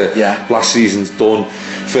about it. Yeah. Last season's done.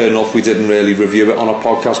 Fair enough, we didn't really review it on a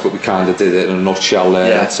podcast, but we kind of did it in a nutshell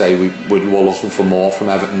there. I'd say we're looking for more from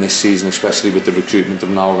Everton this season, especially with the recruitment they've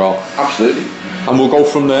now got. Absolutely. And we'll go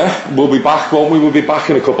from there. We'll be back, won't we? We'll be back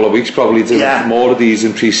in a couple of weeks probably to more of these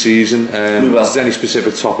in pre-season. If there's any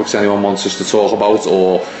specific topics anyone wants us to talk about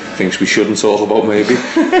or things we shouldn't talk about maybe,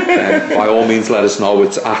 by all means let us know.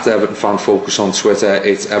 It's at Everton Fan Focus on Twitter.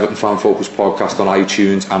 It's Everton Fan Focus Podcast on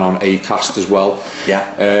iTunes and on Acast as well.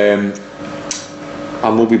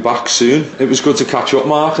 And we'll be back soon. It was good to catch up,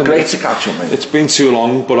 Mark. And great to catch up, mate. It's been too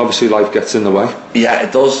long, but obviously life gets in the way. Yeah,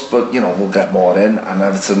 it does, but you know, we'll get more in, and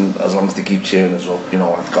Everton, as long as they keep cheering us up, you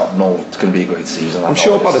know, it's going to be a great season. I'm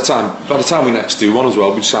sure by the time we next do one as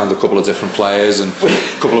well, we've signed a couple of different players and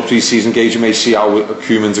a couple of pre-season games. You may see how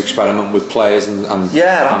humans experiment with players and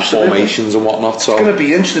formations and whatnot. So it's going to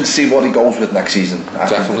be interesting to see what he goes with next season. I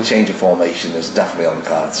definitely. think the change of formation is definitely on the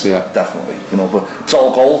cards. Yeah, definitely. You know, but it's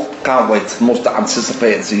all gold. Can't wait. Most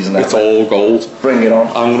anticipated season ever. It's all gold. Bring it on.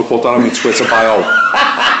 I'm going to put that on my Twitter bio.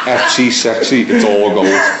 FC Sexy. It's all gold.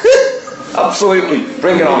 Absolutely.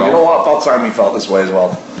 Bring it on. You know what? About time we felt this way as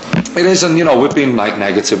well. It is, and you know, we've been like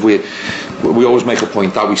negative. We always make a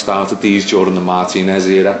point that we started these during the Martinez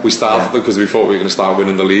era. We started because we thought we were going to start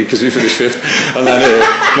winning the league because we finished 5th, and then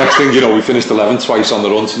next thing you know, we finished 11th twice on the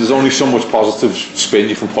run. So there's only so much positive spin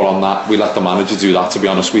you can put on that. We let the manager do that. To be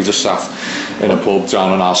honest, we just sat in a pub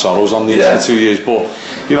drowning our sorrows on these for 2 years. But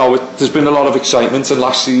you know, there's been a lot of excitement, and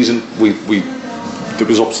last season there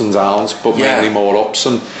was ups and downs, but mainly more ups,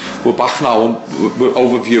 and we're back now and we're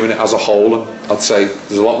overviewing it as a whole, and I'd say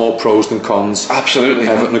there's a lot more pros than cons. Absolutely.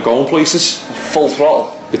 Everton are going places. Full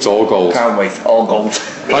throttle. It's all gold. Can't wait. All gold.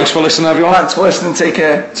 Thanks for listening, everyone. Thanks for listening. Take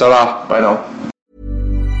care. Ta-ra. Bye now.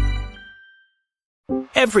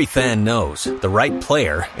 Every fan knows the right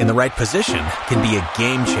player in the right position can be a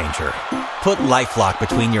game changer. Put LifeLock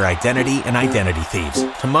between your identity and identity thieves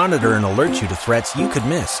to monitor and alert you to threats you could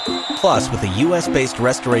miss. Plus, with a U.S.-based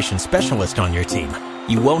restoration specialist on your team,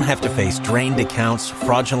 you won't have to face drained accounts,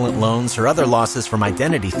 fraudulent loans, or other losses from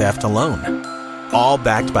identity theft alone. All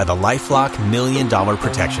backed by the LifeLock $1 Million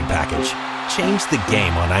Protection Package. Change the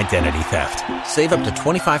game on identity theft. Save up to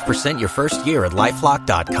 25% your first year at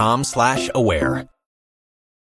LifeLock.com/aware.